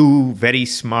between two very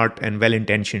smart and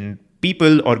well-intentioned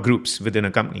people or groups within a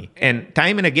company. And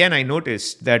time and again, I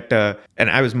noticed that,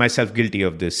 and I was myself guilty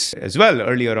of this as well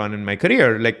earlier on in my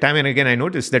career, like time and again, I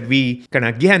noticed that we can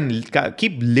again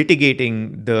keep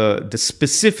litigating the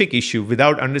specific issue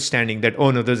without understanding that,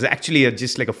 oh no, there's actually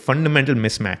just like a fundamental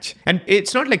mismatch. And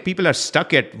it's not like people are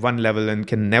stuck at one level and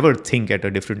can never think at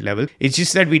a different level. It's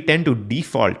just that we tend to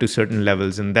default to certain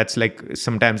levels. And that's like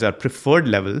sometimes our preferred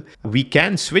level. We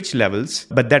can switch levels,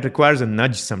 but that requires a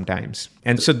nudge sometimes.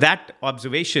 And so that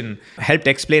observation helped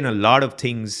explain a lot of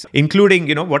things, including,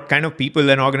 what kind of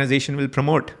people an organization will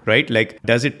promote, right? Like,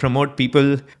 does it promote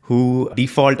people who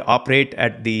default operate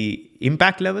at the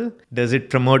impact level? Does it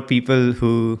promote people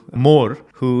who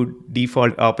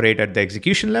default operate at the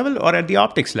execution level or at the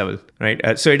optics level,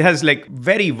 right? So it has like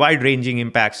very wide-ranging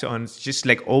impacts on just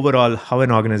like overall how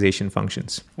an organization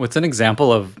functions. What's an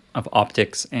example of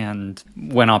optics and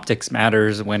when optics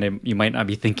matters, when you might not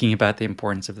be thinking about the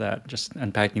importance of that? Just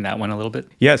unpacking that one a little bit.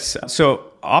 Yes.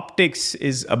 So optics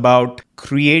is about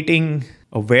creating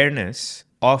awareness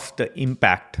of the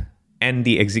impact and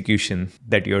the execution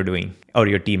that you're doing or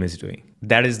your team is doing.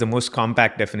 That is the most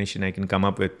compact definition I can come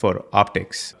up with for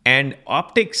optics. And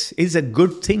optics is a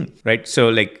good thing, right? So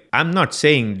like, I'm not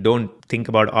saying don't think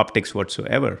about optics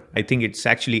whatsoever. I think it's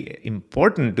actually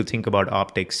important to think about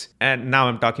optics. And now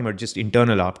I'm talking about just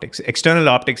internal optics. External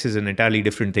optics is an entirely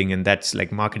different thing, and that's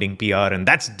like marketing, PR, and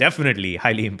that's definitely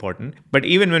highly important. But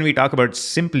even when we talk about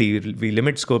simply, we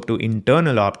limit scope to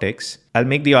internal optics, I'll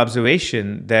make the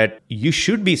observation that you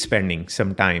should be spending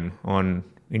some time on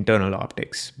internal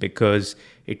optics because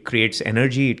it creates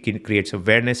energy, it creates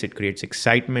awareness, it creates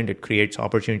excitement, it creates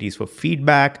opportunities for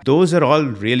feedback. Those are all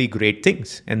really great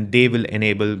things, and they will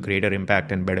enable greater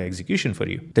impact and better execution for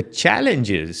you. The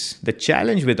challenge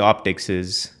with optics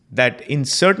is that in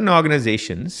certain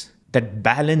organizations, that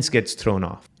balance gets thrown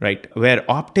off, right? Where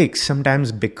optics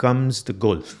sometimes becomes the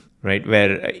goal, right?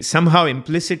 Where somehow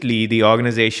implicitly the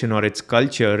organization or its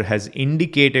culture has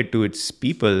indicated to its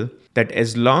people that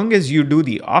as long as you do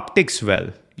the optics well,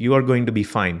 you are going to be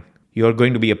fine. You are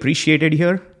going to be appreciated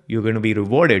here. You're going to be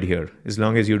rewarded here as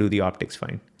long as you do the optics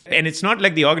fine. And it's not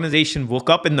like the organization woke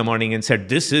up in the morning and said,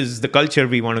 this is the culture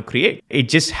we want to create. It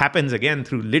just happens again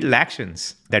through little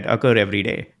actions that occur every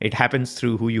day. It happens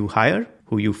through who you hire,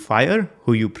 who you fire,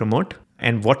 who you promote,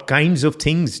 and what kinds of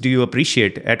things do you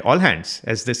appreciate at all hands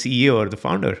as the CEO or the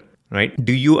founder, right?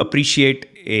 Do you appreciate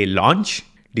a launch?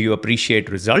 Do you appreciate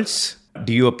results?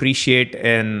 Do you appreciate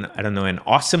an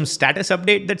awesome status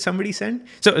update that somebody sent?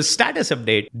 So a status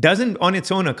update doesn't on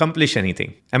its own accomplish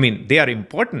anything. I mean, they are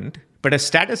important, but a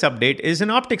status update is an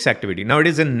optics activity. Now, it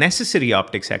is a necessary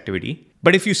optics activity.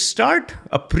 But if you start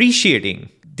appreciating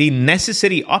the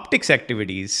necessary optics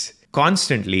activities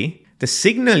constantly, the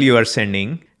signal you are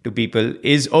sending to people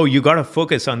is, oh, you got to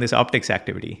focus on this optics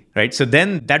activity, right? So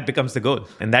then that becomes the goal,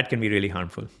 and that can be really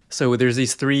harmful. So there's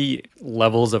these 3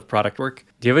 levels of product work.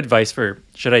 Do you have advice for,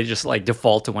 should I just like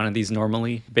default to one of these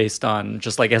normally based on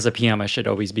just like as a PM, I should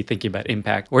always be thinking about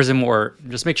impact? Or is it more,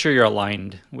 just make sure you're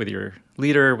aligned with your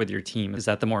leader, with your team? Is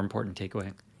that the more important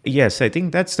takeaway? Yes, I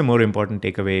think that's the more important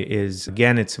takeaway is,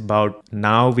 again, it's about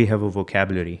now we have a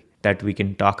vocabulary that we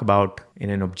can talk about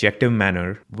in an objective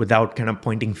manner without kind of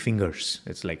pointing fingers.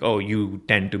 It's like, oh, you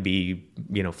tend to be,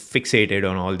 fixated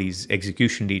on all these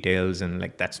execution details and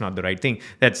like, that's not the right thing.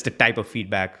 That's the type of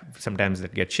feedback sometimes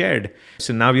that gets shared.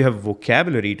 So now you have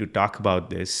vocabulary to talk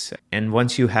about this. And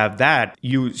once you have that,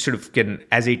 you sort of can,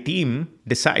 as a team,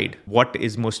 decide what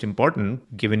is most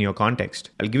important given your context.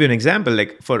 I'll give you an example,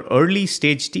 like for early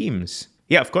stage teams.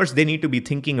 Yeah, of course, they need to be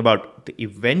thinking about the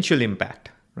eventual impact.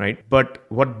 Right. But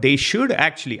what they should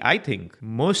actually, I think,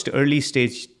 most early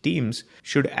stage teams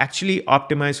should actually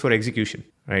optimize for execution,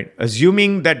 right?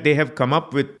 Assuming that they have come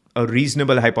up with a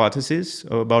reasonable hypothesis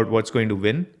about what's going to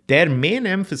win, their main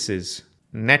emphasis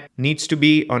needs to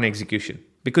be on execution,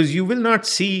 because you will not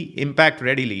see impact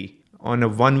readily on a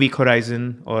 1-week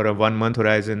horizon or a 1-month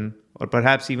horizon, or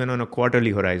perhaps even on a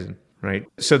quarterly horizon. Right.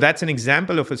 So that's an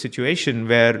example of a situation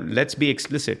where let's be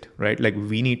explicit, right? Like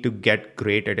we need to get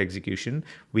great at execution.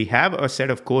 We have a set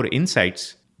of core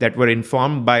insights that were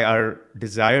informed by our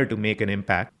desire to make an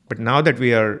impact. But now that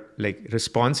we are like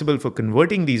responsible for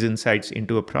converting these insights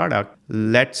into a product,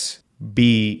 let's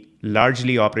be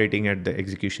largely operating at the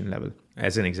execution level.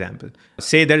 As an example,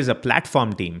 say there is a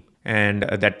platform team and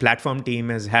that platform team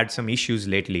has had some issues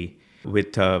lately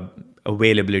with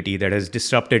availability that has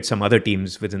disrupted some other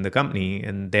teams within the company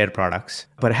and their products.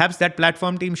 Perhaps that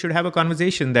platform team should have a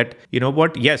conversation that, you know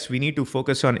what, yes, we need to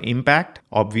focus on impact,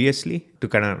 obviously, to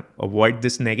kind of avoid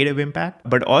this negative impact.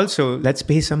 But also, let's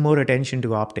pay some more attention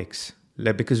to optics.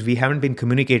 Because we haven't been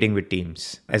communicating with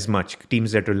teams as much,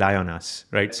 teams that rely on us,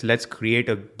 right? So let's create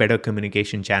a better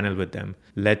communication channel with them.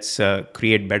 Let's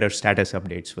create better status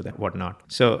updates for them, whatnot.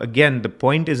 So again, the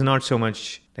point is not so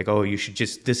much like, oh, you should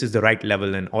just, this is the right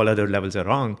level and all other levels are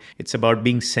wrong. It's about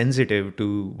being sensitive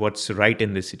to what's right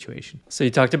in this situation. So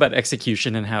you talked about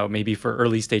execution and how maybe for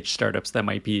early stage startups, that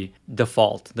might be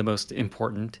default, the most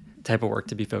important type of work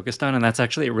to be focused on. And that's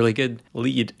actually a really good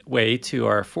lead way to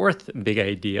our fourth big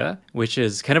idea, which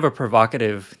is kind of a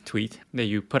provocative tweet that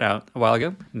you put out a while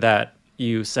ago, that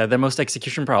you said that most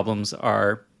execution problems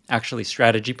are actually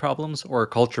strategy problems or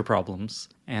culture problems.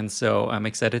 And so I'm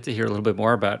excited to hear a little bit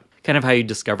more about kind of how you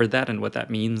discovered that and what that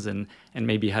means and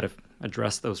maybe how to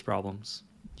address those problems.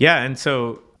 Yeah. And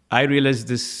so I realized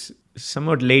this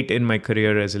somewhat late in my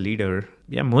career as a leader.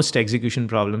 Yeah, most execution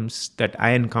problems that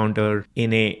I encounter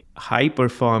in a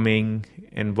high-performing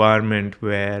environment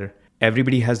where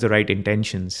everybody has the right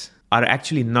intentions are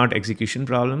actually not execution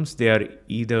problems. They are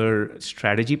either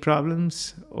strategy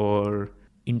problems or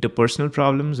interpersonal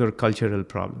problems or cultural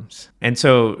problems. And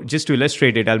so just to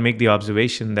illustrate it, I'll make the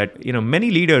observation that,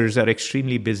 many leaders are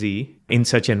extremely busy in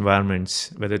such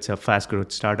environments, whether it's a fast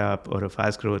growth startup or a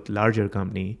fast growth larger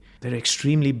company. They're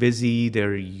extremely busy.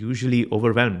 They're usually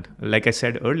overwhelmed. Like I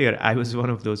said earlier, I was one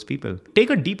of those people.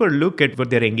 Take a deeper look at what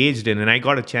they're engaged in. And I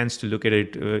got a chance to look at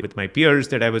it with my peers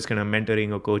that I was kind of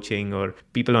mentoring or coaching, or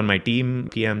people on my team,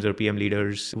 PMs or PM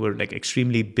leaders who were like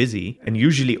extremely busy and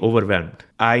usually overwhelmed.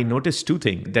 I noticed two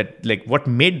things that what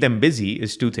made them busy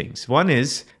is two things. One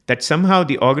is that somehow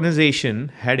the organization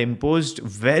had imposed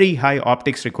very high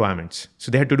optics requirements.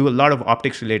 So they had to do a lot of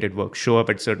optics related work, show up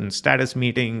at certain status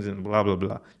meetings and blah, blah,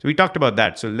 blah. So we talked about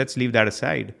that. So let's leave that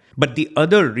aside. But the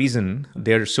other reason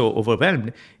they're so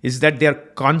overwhelmed is that they're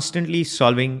constantly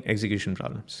solving execution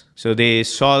problems. So they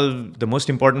solve the most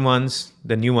important ones,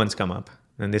 the new ones come up,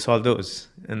 and they solve those.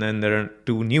 And then there are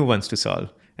two new ones to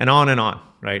solve. And on,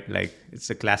 right? It's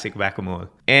a classic whack-a-mole.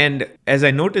 And as I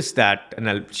noticed that, and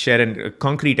I'll share a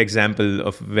concrete example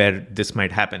of where this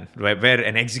might happen, right? Where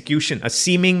a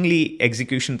seemingly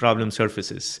execution problem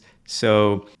surfaces.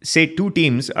 So say two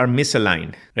teams are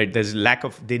misaligned, right? There's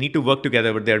they need to work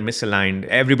together, but they're misaligned.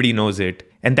 Everybody knows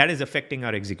it. And that is affecting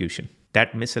our execution.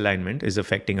 That misalignment is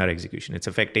affecting our execution. It's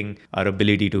affecting our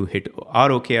ability to hit our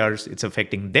OKRs. It's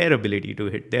affecting their ability to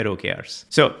hit their OKRs.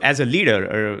 So as a leader,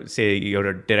 or say you're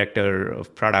a director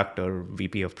of product or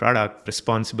VP of product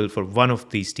responsible for one of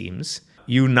these teams,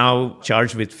 you now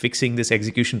charged with fixing this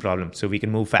execution problem so we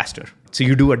can move faster. So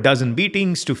you do a dozen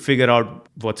meetings to figure out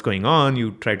what's going on.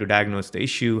 You try to diagnose the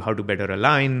issue, how to better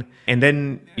align. And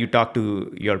then you talk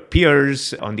to your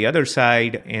peers on the other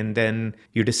side. And then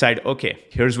you decide, okay,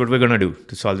 here's what we're going to do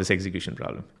to solve this execution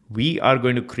problem. We are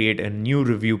going to create a new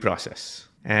review process.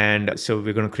 And so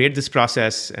we're going to create this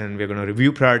process and we're going to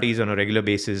review priorities on a regular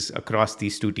basis across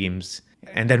these two teams.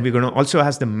 And then we're going to also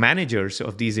ask the managers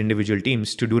of these individual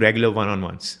teams to do regular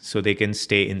one-on-ones so they can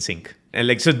stay in sync.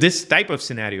 And so this type of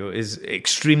scenario is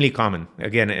extremely common,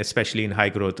 again, especially in high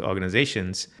growth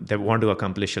organizations that want to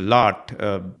accomplish a lot.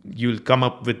 You'll come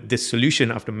up with this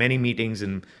solution after many meetings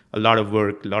and a lot of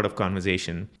work, a lot of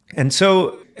conversation. And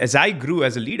so as I grew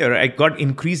as a leader, I got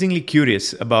increasingly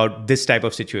curious about this type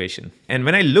of situation. And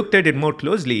when I looked at it more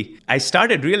closely, I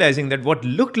started realizing that what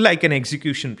looked like an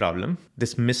execution problem,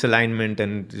 this misalignment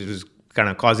and it was kind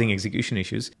of causing execution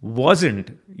issues,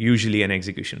 wasn't usually an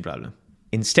execution problem.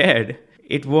 Instead,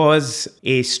 it was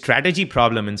a strategy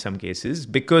problem in some cases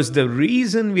because the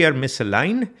reason we are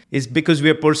misaligned is because we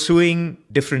are pursuing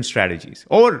different strategies.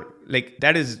 Or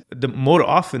that is the more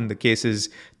often the case is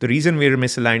the reason we are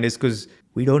misaligned is because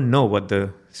we don't know what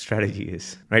the strategy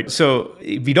is, right? So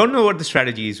if we don't know what the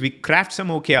strategy is, we craft some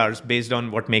OKRs based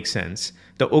on what makes sense.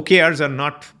 The OKRs are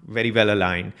not very well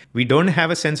aligned. We don't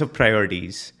have a sense of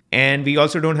priorities. And we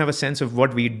also don't have a sense of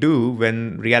what we do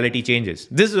when reality changes.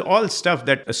 This is all stuff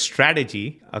that a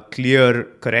strategy, a clear,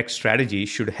 correct strategy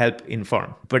should help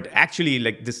inform. But actually,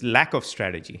 this lack of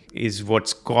strategy is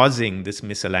what's causing this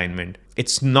misalignment.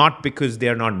 It's not because they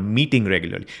are not meeting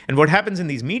regularly. And what happens in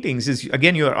these meetings is,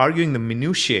 again, you're arguing the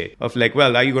minutiae of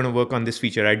are you going to work on this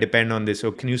feature? I depend on this.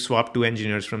 Or can you swap two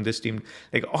engineers from this team?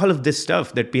 All of this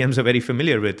stuff that PMs are very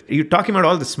familiar with. You're talking about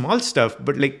all the small stuff,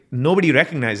 but nobody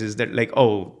recognizes that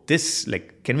this,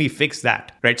 can we fix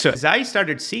that? Right? So as I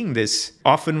started seeing this,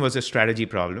 often was a strategy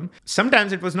problem.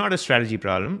 Sometimes it was not a strategy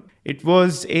problem. It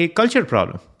was a culture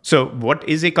problem. So what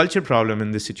is a culture problem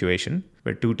in this situation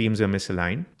where two teams are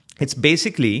misaligned? It's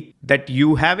basically that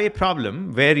you have a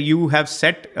problem where you have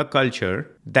set a culture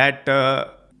that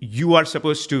you are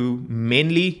supposed to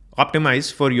mainly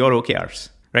optimize for your OKRs,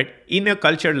 right? In a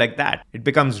culture like that, it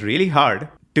becomes really hard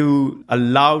to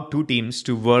allow two teams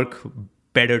to work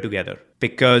better together.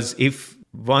 Because if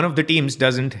one of the teams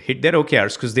doesn't hit their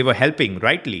OKRs because they were helping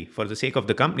rightly for the sake of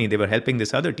the company, they were helping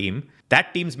this other team,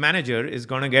 that team's manager is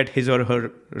going to get his or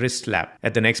her wrist slapped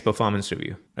at the next performance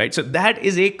review, right? So that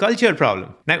is a culture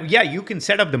problem. Now, yeah, you can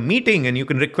set up the meeting and you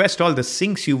can request all the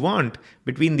syncs you want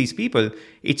between these people.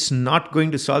 It's not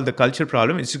going to solve the culture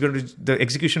problem. The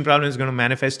execution problem is going to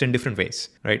manifest in different ways,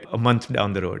 right? A month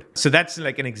down the road. So that's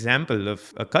like an example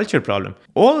of a culture problem.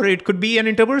 Or it could be an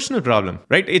interpersonal problem,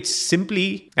 right? It's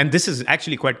simply, and this is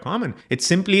actually quite common, it's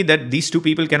simply that these two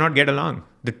people cannot get along.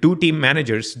 The two team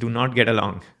managers do not get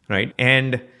along, right?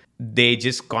 And they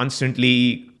just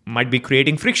constantly might be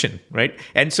creating friction, right?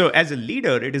 And so as a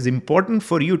leader, it is important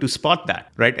for you to spot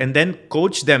that, right? And then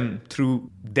coach them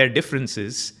through their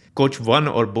differences, coach one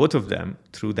or both of them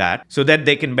through that so that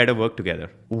they can better work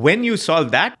together. When you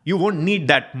solve that, you won't need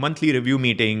that monthly review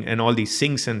meeting and all these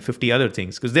syncs and 50 other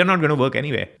things because they're not going to work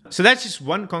anyway. So that's just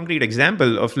one concrete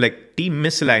example of like team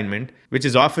misalignment, which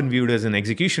is often viewed as an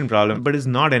execution problem, but is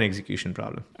not an execution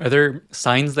problem. Are there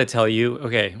signs that tell you,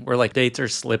 okay, where like dates are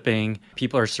slipping,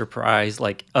 people are surprised,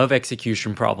 like of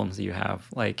execution problems that you have?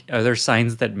 Like, are there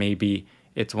signs that maybe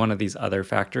it's one of these other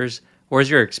factors? Or is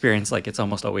your experience like it's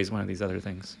almost always one of these other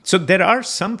things? So there are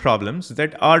some problems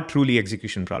that are truly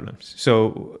execution problems.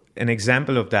 So an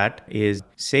example of that is,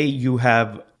 say you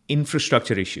have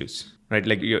infrastructure issues, right?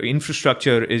 Like your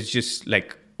infrastructure is just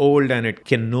like old and it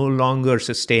can no longer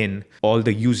sustain all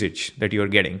the usage that you're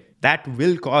getting. That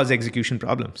will cause execution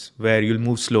problems where you'll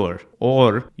move slower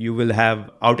or you will have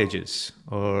outages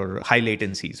or high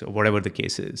latencies or whatever the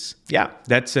case is. Yeah,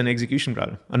 that's an execution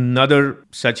problem. Another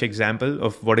such example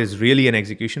of what is really an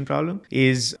execution problem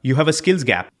is you have a skills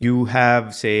gap. You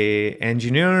have, say,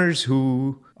 engineers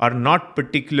who are not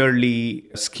particularly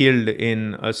skilled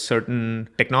in a certain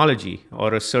technology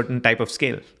or a certain type of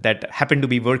skill that happen to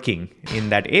be working in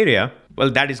that area. Well,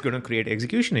 that is going to create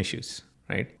execution issues.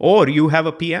 Right? Or you have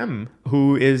a PM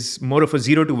who is more of a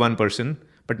 0 to 1 person,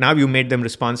 but now you made them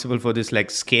responsible for this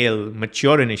like scale,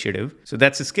 mature initiative. So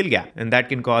that's a skill gap and that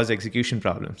can cause execution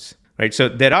problems. Right? So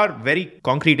there are very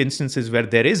concrete instances where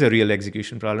there is a real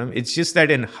execution problem. It's just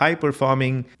that in high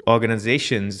performing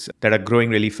organizations that are growing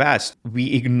really fast,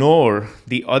 we ignore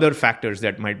the other factors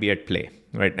that might be at play.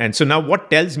 Right. And so now what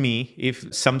tells me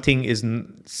if something is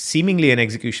seemingly an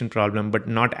execution problem, but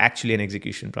not actually an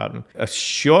execution problem? A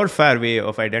surefire way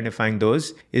of identifying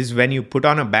those is when you put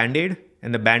on a Band-Aid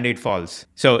and the Band-Aid falls.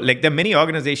 So like there are many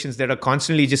organizations that are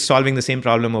constantly just solving the same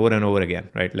problem over and over again,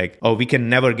 right? Like, oh, we can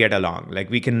never get along. Like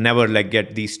we can never like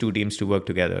get these two teams to work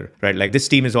together, right? Like this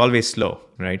team is always slow,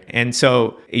 right? And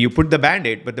so you put the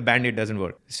Band-Aid, but the Band-Aid doesn't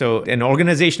work. So and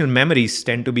organizational memories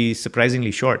tend to be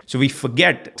surprisingly short. So we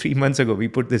forget 3 months ago, we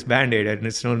put this Band-Aid and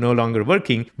it's no longer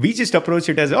working. We just approach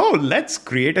it as, oh, let's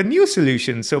create a new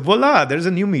solution. So voila, there's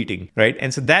a new meeting, right?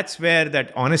 And so that's where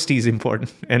that honesty is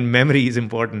important and memory is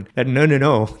important. That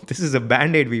no, this is a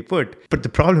Band-Aid we put, but the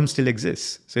problem still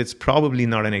exists. So it's probably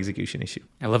not an execution issue.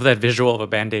 I love that visual of a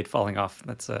Band-Aid falling off.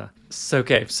 That's so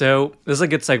okay. So this is a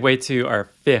good segue to our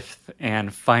fifth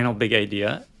and final big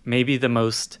idea, maybe the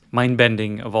most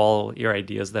mind-bending of all your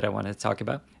ideas that I want to talk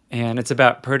about. And it's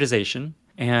about prioritization.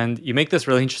 And you make this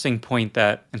really interesting point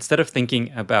that instead of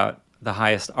thinking about the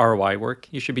highest ROI work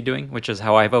you should be doing, which is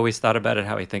how I've always thought about it,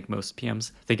 how I think most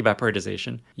PMs think about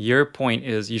prioritization. Your point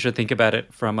is you should think about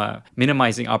it from a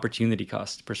minimizing opportunity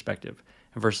cost perspective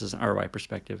versus an ROI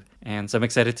perspective. And so I'm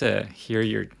excited to hear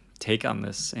your take on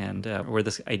this and where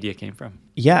this idea came from.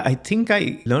 Yeah, I think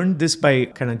I learned this by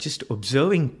kind of just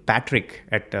observing Patrick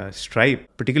at Stripe,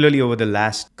 particularly over the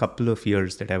last couple of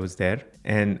years that I was there.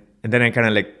 And then I kind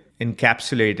of like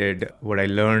encapsulated what I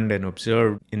learned and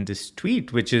observed in this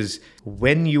tweet, which is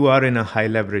when you are in a high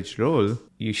leverage role,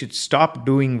 you should stop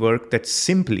doing work that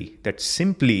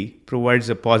simply provides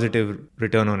a positive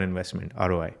return on investment,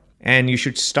 ROI. And you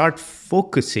should start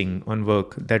focusing on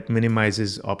work that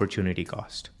minimizes opportunity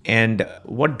cost. And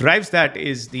what drives that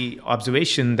is the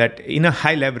observation that in a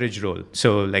high leverage role,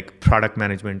 so like product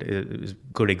management is a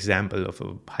good example of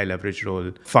a high leverage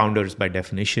role. Founders by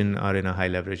definition are in a high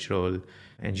leverage role.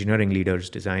 Engineering leaders,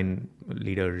 design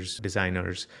leaders,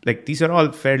 designers, like these are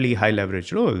all fairly high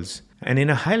leverage roles. And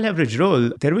in a high leverage role,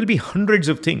 there will be hundreds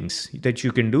of things that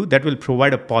you can do that will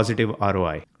provide a positive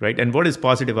ROI, right? And what is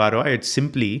positive ROI? It's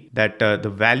simply that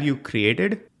the value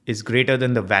created is greater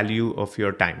than the value of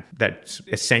your time. That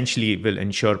essentially will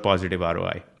ensure positive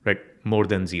ROI, right? More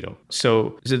than zero.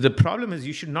 So the problem is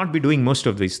you should not be doing most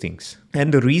of these things.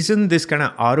 And the reason this kind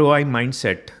of ROI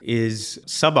mindset is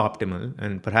suboptimal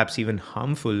and perhaps even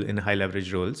harmful in high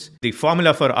leverage roles, the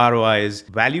formula for ROI is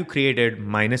value created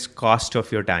minus cost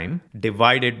of your time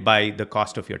divided by the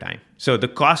cost of your time. So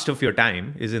the cost of your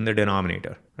time is in the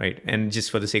denominator, right? And just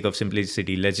for the sake of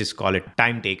simplicity, let's just call it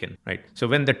time taken, right? So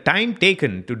when the time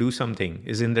taken to do something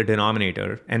is in the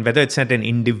denominator, and whether it's at an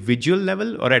individual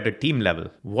level or at a team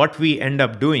level, what we end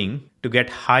up doing to get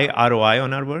high ROI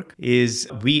on our work is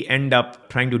we end up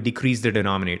trying to decrease the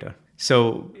denominator.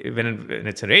 So when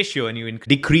it's a ratio and you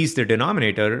decrease the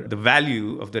denominator, the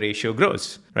value of the ratio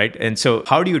grows, right? And so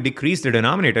how do you decrease the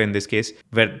denominator in this case,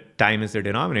 where time is the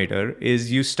denominator,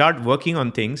 is you start working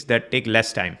on things that take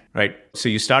less time, right? So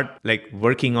you start like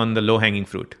working on the low-hanging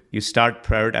fruit. You start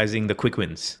prioritizing the quick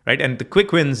wins, right? And the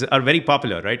quick wins are very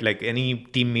popular, right? Like any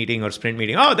team meeting or sprint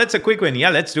meeting, oh, that's a quick win.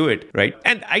 Yeah, let's do it, right?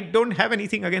 And I don't have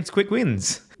anything against quick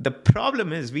wins. The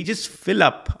problem is we just fill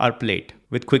up our plate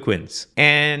with quick wins.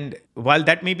 And while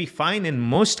that may be fine in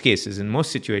most cases, in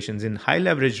most situations, in high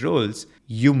leverage roles,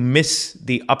 you miss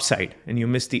the upside and you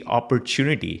miss the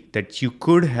opportunity that you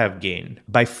could have gained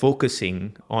by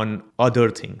focusing on other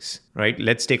things, right?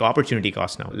 Let's take opportunity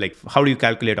cost now. Like, how do you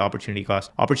calculate opportunity cost?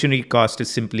 Opportunity cost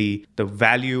is simply the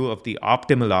value of the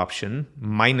optimal option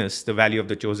minus the value of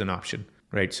the chosen option,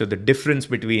 right? So the difference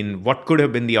between what could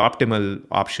have been the optimal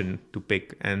option to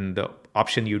pick and the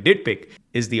option you did pick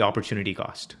is the opportunity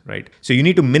cost, right? So you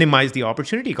need to minimize the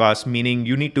opportunity cost, meaning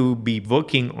you need to be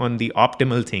working on the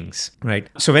optimal things, right?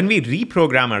 So when we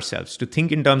reprogram ourselves to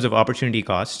think in terms of opportunity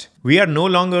cost, we are no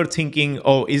longer thinking,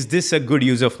 oh, is this a good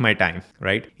use of my time,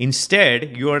 right?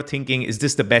 Instead, you are thinking, is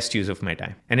this the best use of my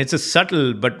time? And it's a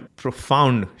subtle but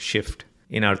profound shift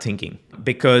in our thinking.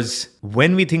 Because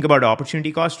when we think about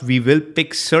opportunity cost, we will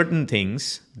pick certain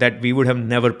things that we would have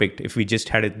never picked if we just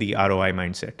had the ROI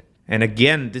mindset. And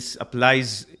again, this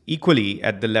applies equally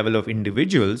at the level of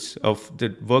individuals, of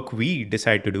the work we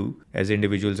decide to do as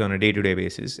individuals on a day-to-day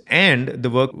basis, and the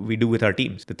work we do with our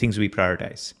teams, the things we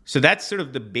prioritize. So that's sort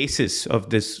of the basis of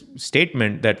this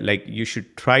statement, that like you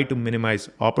should try to minimize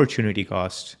opportunity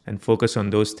cost and focus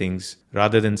on those things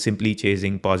rather than simply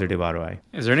chasing positive ROI.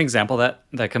 Is there an example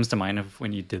that comes to mind of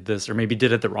when you did this, or maybe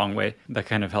did it the wrong way, that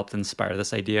kind of helped inspire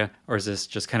this idea? Or is this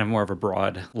just kind of more of a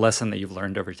broad lesson that you've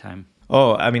learned over time?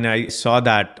 Oh, I mean, I saw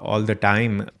that all the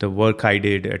time, the work I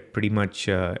did at pretty much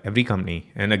every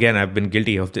company. And again, I've been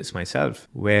guilty of this myself,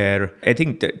 where I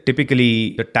think that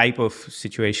typically the type of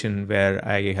situation where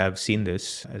I have seen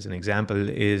this as an example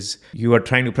is you are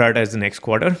trying to prioritize the next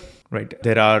quarter, right?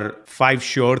 There are 5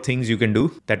 sure things you can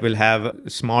do that will have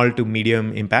small to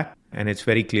medium impact, and it's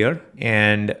very clear.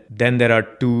 And then there are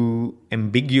 2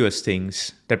 ambiguous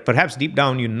things that perhaps deep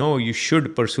down you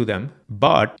should pursue them,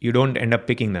 but you don't end up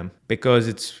picking them because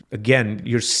it's, again,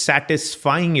 you're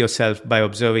satisfying yourself by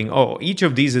observing, oh, each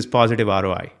of these is positive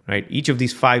ROI, right? Each of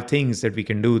these 5 things that we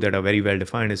can do that are very well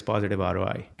defined is positive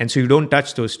ROI. And so you don't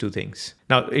touch those 2 things.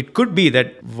 Now, it could be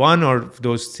that one of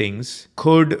those things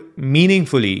could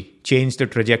meaningfully change the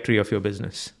trajectory of your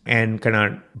business,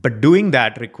 but doing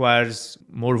that requires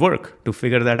more work to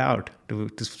figure that out, to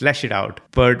flesh it out.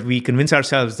 But we convince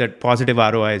ourselves that positive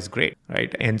ROI is great,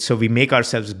 right? And so we make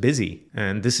ourselves busy.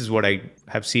 And this is what I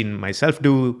have seen myself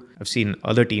do. I've seen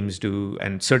other teams do.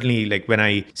 And certainly, like when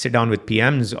I sit down with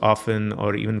PMs often,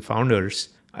 or even founders,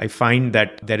 I find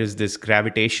that there is this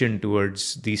gravitation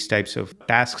towards these types of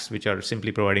tasks which are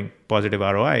simply providing positive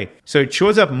ROI. So it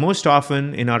shows up most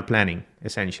often in our planning,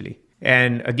 essentially.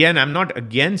 And again, I'm not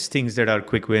against things that are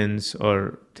quick wins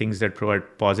or things that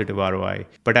provide positive ROI,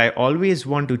 but I always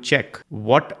want to check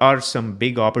what are some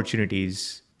big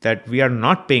opportunities that we are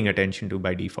not paying attention to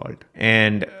by default,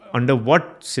 and under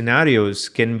what scenarios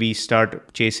can we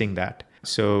start chasing that.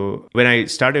 So when I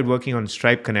started working on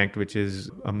Stripe Connect, which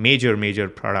is a major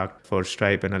product for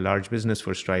Stripe and a large business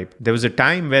for Stripe, there was a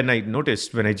time when I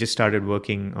noticed, when I just started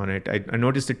working on it, I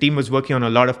noticed the team was working on a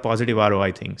lot of positive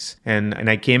ROI things. And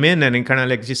I came in and I kind of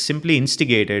like just simply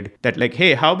instigated that, like,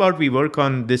 hey, how about we work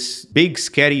on this big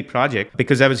scary project?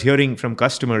 Because I was hearing from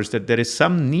customers that there is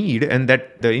some need, and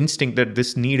that the instinct that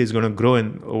this need is going to grow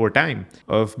over time,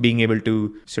 of being able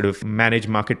to sort of manage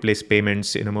marketplace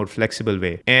payments in a more flexible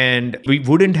way. And We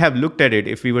wouldn't have looked at it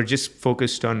if we were just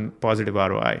focused on positive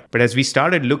ROI. But as we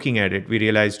started looking at it, we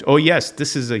realized, oh yes,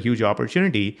 this is a huge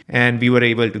opportunity. And we were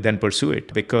able to then pursue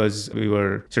it because we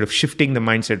were sort of shifting the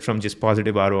mindset from just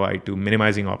positive ROI to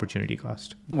minimizing opportunity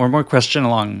cost. One more question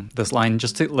along this line,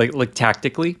 just to like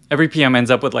tactically. Every PM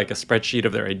ends up with like a spreadsheet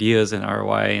of their ideas and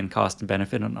ROI and cost and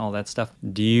benefit and all that stuff.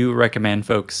 Do you recommend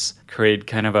folks create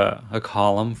kind of a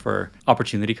column for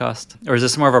opportunity cost? Or is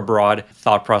this more of a broad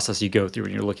thought process you go through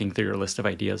when you're looking through your list of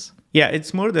ideas? Yeah,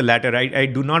 it's more the latter. I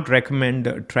do not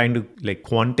recommend trying to like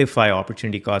quantify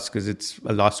opportunity costs because it's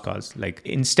a lost cause. Like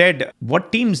instead,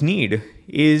 what teams need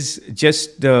is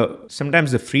just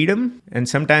sometimes the freedom and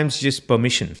sometimes just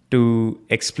permission to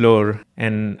explore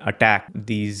and attack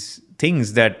these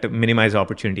things that minimize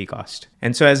opportunity cost.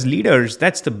 And so as leaders,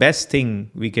 that's the best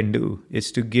thing we can do,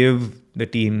 is to give the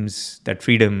teams that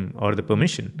freedom or the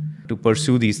permission to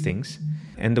pursue these things.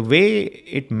 And the way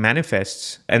it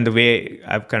manifests and the way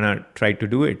I've kind of tried to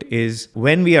do it is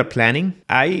when we are planning,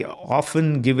 I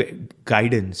often give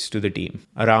guidance to the team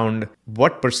around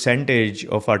what percentage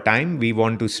of our time we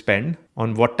want to spend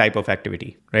on what type of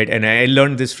activity, right? And I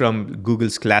learned this from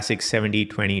Google's classic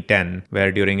 70-20-10,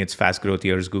 where during its fast growth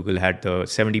years, Google had the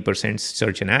 70%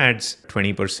 search and ads,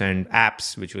 20%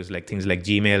 apps, which was like things like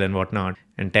Gmail and whatnot,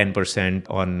 and 10%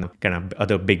 on kind of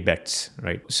other big bets,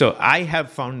 right? So I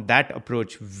have found that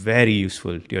approach very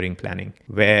useful during planning,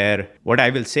 where what I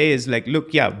will say is like,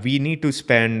 look, yeah, we need to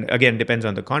spend, again, depends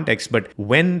on the context, but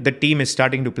when the team is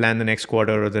starting to plan the next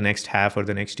quarter or the next half or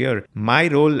the next year, my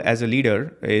role as a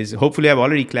leader is hopefully I've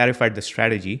already clarified the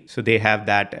strategy, so they have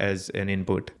that as an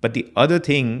input. But the other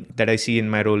thing that I see in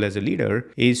my role as a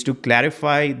leader is to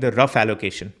clarify the rough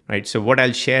allocation, right? So what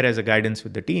I'll share as a guidance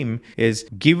with the team is,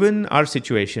 given our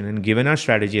situation and given our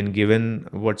strategy and given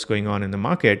what's going on in the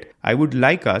market, I would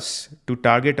like us to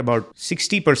target about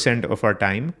 60% of our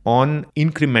time on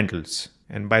incrementals.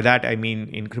 And by that, I mean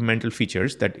incremental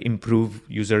features that improve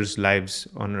users' lives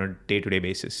on a day-to-day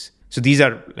basis. So these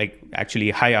are like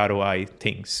actually high ROI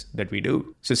things that we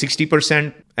do. So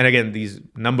 60%, and again, these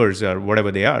numbers are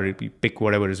whatever they are. You pick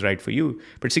whatever is right for you.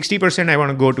 But 60% I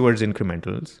want to go towards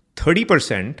incrementals.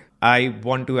 30% I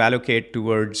want to allocate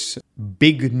towards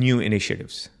big new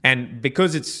initiatives. And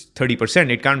because it's 30%,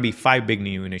 it can't be 5 big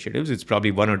new initiatives. It's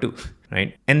probably 1 or 2,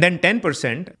 right? And then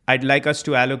 10%, I'd like us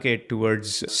to allocate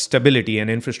towards stability and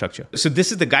infrastructure. So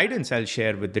this is the guidance I'll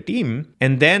share with the team.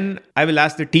 And then I will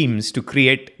ask the teams to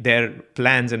create their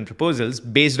plans and proposals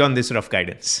based on this rough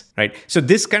guidance, right? So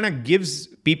this kind of gives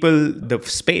people the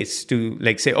space to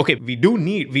like say, okay, we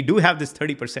do have this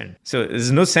 30%. So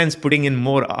there's no sense putting in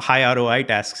more high ROI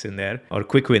tasks in there or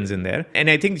quick wins in there. And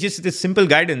I think just this simple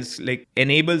guidance like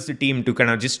enables the team to kind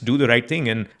of just do the right thing.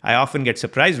 And I often get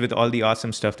surprised with all the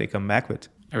awesome stuff they come back with.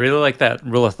 I really like that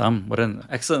rule of thumb. What an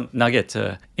excellent nugget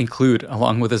to include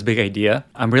along with this big idea.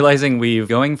 I'm realizing we're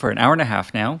going for an hour and a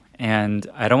half now, and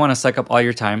I don't want to suck up all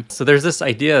your time. So there's this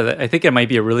idea that I think it might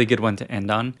be a really good one to end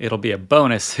on. It'll be a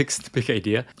bonus sixth big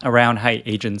idea around high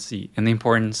agency and the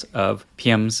importance of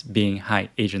PMs being high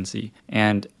agency.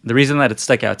 And the reason that it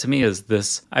stuck out to me is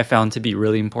this I found to be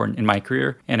really important in my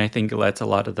career. And I think it led to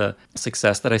a lot of the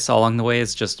success that I saw along the way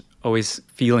is just always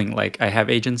feeling like I have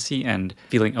agency and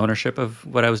feeling ownership of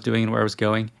what I was doing and where I was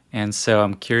going. And so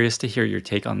I'm curious to hear your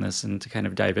take on this and to kind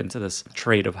of dive into this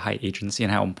trait of high agency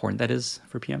and how important that is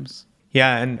for PMs.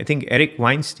 Yeah, and I think Eric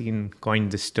Weinstein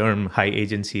coined this term high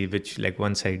agency, which like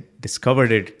once I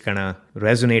discovered it kind of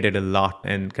resonated a lot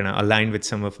and kind of aligned with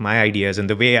some of my ideas. And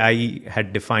the way I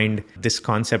had defined this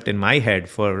concept in my head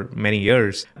for many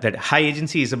years, that high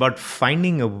agency is about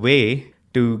finding a way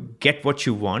to get what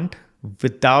you want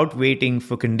without waiting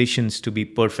for conditions to be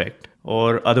perfect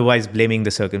or otherwise blaming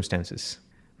the circumstances,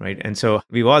 right? And so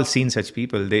we've all seen such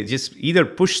people. They just either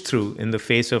push through in the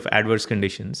face of adverse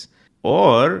conditions,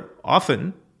 or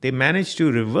often they manage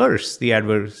to reverse the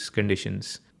adverse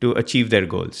conditions to achieve their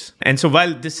goals. And so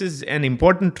while this is an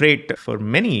important trait for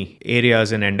many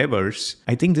areas and endeavors,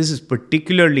 I think this is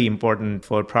particularly important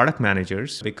for product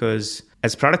managers, because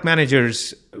as product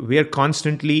managers, we are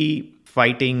constantly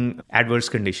fighting adverse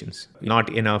conditions, not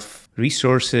enough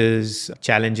resources,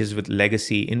 challenges with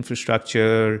legacy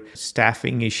infrastructure,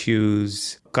 staffing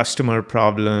issues, customer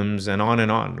problems, and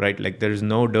on, right? Like there's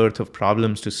no dearth of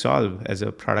problems to solve as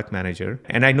a product manager.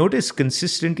 And I noticed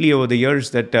consistently over the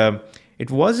years that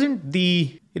it wasn't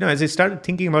as I started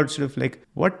thinking about sort of like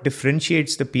what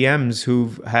differentiates the PMs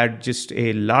who've had just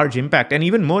a large impact, and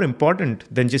even more important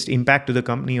than just impact to the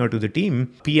company or to the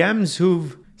team, PMs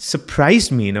who've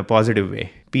surprised me in a positive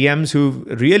way. PMs who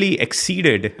really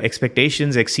exceeded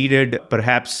expectations, exceeded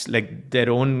perhaps like their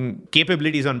own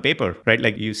capabilities on paper, right?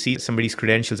 Like you see somebody's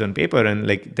credentials on paper and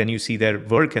like then you see their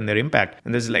work and their impact.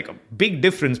 And there's like a big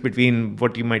difference between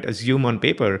what you might assume on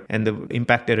paper and the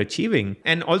impact they're achieving.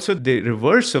 And also the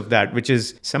reverse of that, which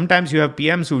is sometimes you have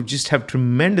PMs who just have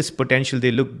tremendous potential.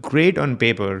 They look great on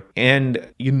paper. And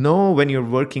you know when you're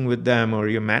working with them or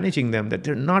you're managing them that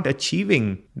they're not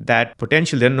achieving that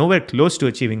potential. They're nowhere close to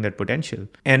achieving that potential.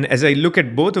 And as I look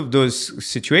at both of those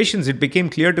situations, it became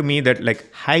clear to me that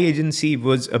like high agency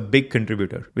was a big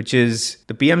contributor, which is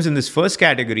the PMs in this first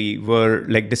category were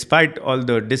like, despite all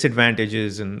the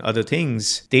disadvantages and other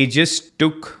things, they just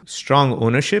took strong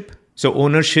ownership. So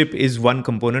ownership is one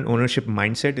component. Ownership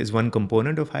mindset is one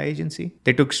component of high agency.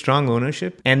 They took strong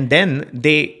ownership and then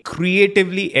they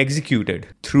creatively executed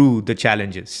through the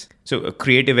challenges. So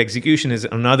creative execution is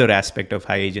another aspect of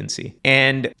high agency.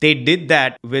 And they did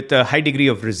that with a high degree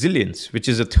of resilience, which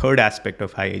is a third aspect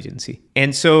of high agency.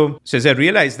 And so as I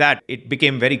realized that, it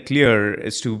became very clear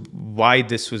as to why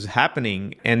this was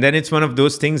happening. And then it's one of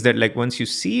those things that like once you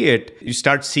see it, you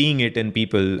start seeing it in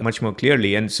people much more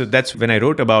clearly. And so that's when I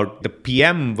wrote about the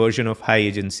PM version of high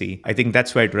agency. I think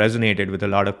that's why it resonated with a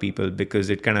lot of people because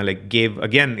it kind of like gave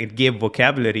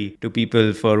vocabulary to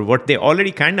people for what they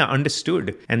already kind of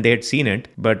understood and they had seen it,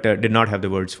 but did not have the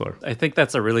words for. I think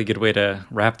that's a really good way to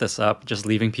wrap this up, just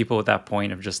leaving people with that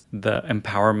point of just the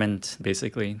empowerment,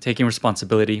 basically, taking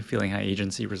responsibility, feeling high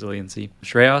agency, resiliency.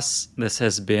 Shreyas, this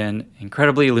has been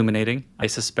incredibly illuminating. I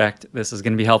suspect this is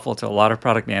going to be helpful to a lot of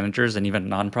product managers and even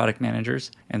non-product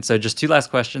managers. And so just two last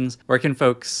questions. Where can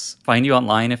folks find you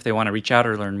online if they want to reach out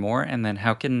or learn more? And then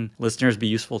how can listeners be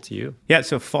useful to you? Yeah,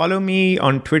 so follow me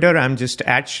on Twitter. I'm just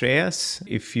at Shreyas.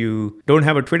 If you don't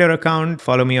have a Twitter account,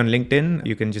 follow me on LinkedIn.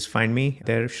 You can just find me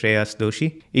there, Shreyas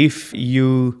Doshi. If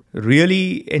you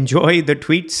really enjoy the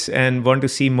tweets and want to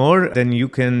see more, then you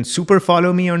can super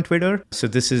follow me on Twitter. So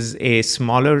this is a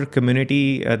smaller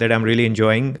community that I'm really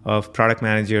enjoying of product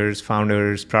managers,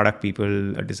 founders, product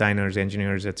people, designers,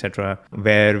 engineers, etc.,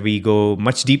 where we go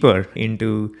much deeper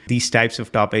into these types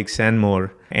of topics and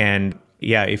more. And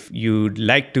yeah, if you'd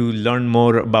like to learn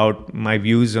more about my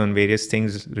views on various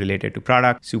things related to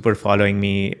product, super following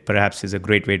me perhaps is a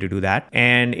great way to do that.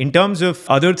 And in terms of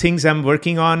other things I'm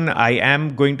working on, I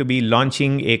am going to be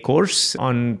launching a course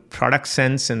on product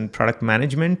sense and product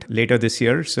management later this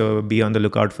year. So be on the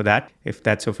lookout for that if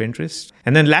that's of interest.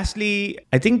 And then lastly,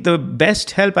 I think the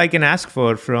best help I can ask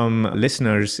for from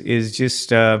listeners is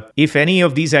just if any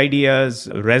of these ideas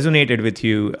resonated with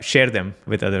you, share them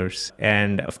with others.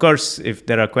 And of course, if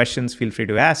there are questions, feel free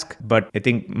to ask. But I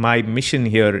think my mission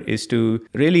here is to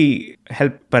really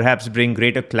help perhaps bring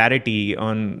greater clarity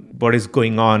on what is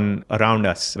going on around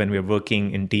us when we're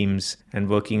working in teams and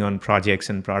working on projects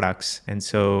and products. And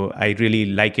so I really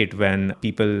like it when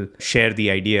people share the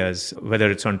ideas,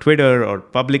 whether it's on Twitter or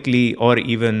publicly or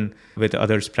even with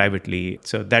others privately.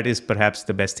 So that is perhaps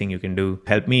the best thing you can do.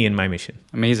 Help me in my mission.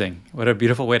 Amazing. What a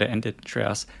beautiful way to end it,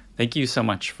 Shreyas. Thank you so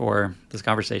much for this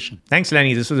conversation. Thanks,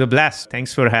 Lenny. This was a blast.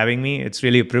 Thanks for having me. It's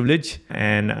really a privilege.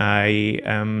 And I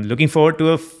am looking forward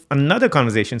to another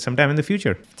conversation sometime in the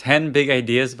future. 10 Big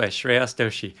Ideas by Shreyas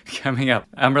Doshi coming up.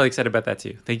 I'm really excited about that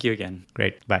too. Thank you again.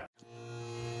 Great. Bye.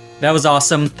 That was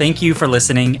awesome. Thank you for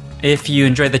listening. If you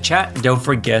enjoyed the chat, don't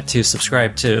forget to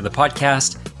subscribe to the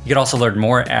podcast. You can also learn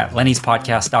more at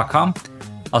lennyspodcast.com.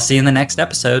 I'll see you in the next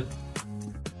episode.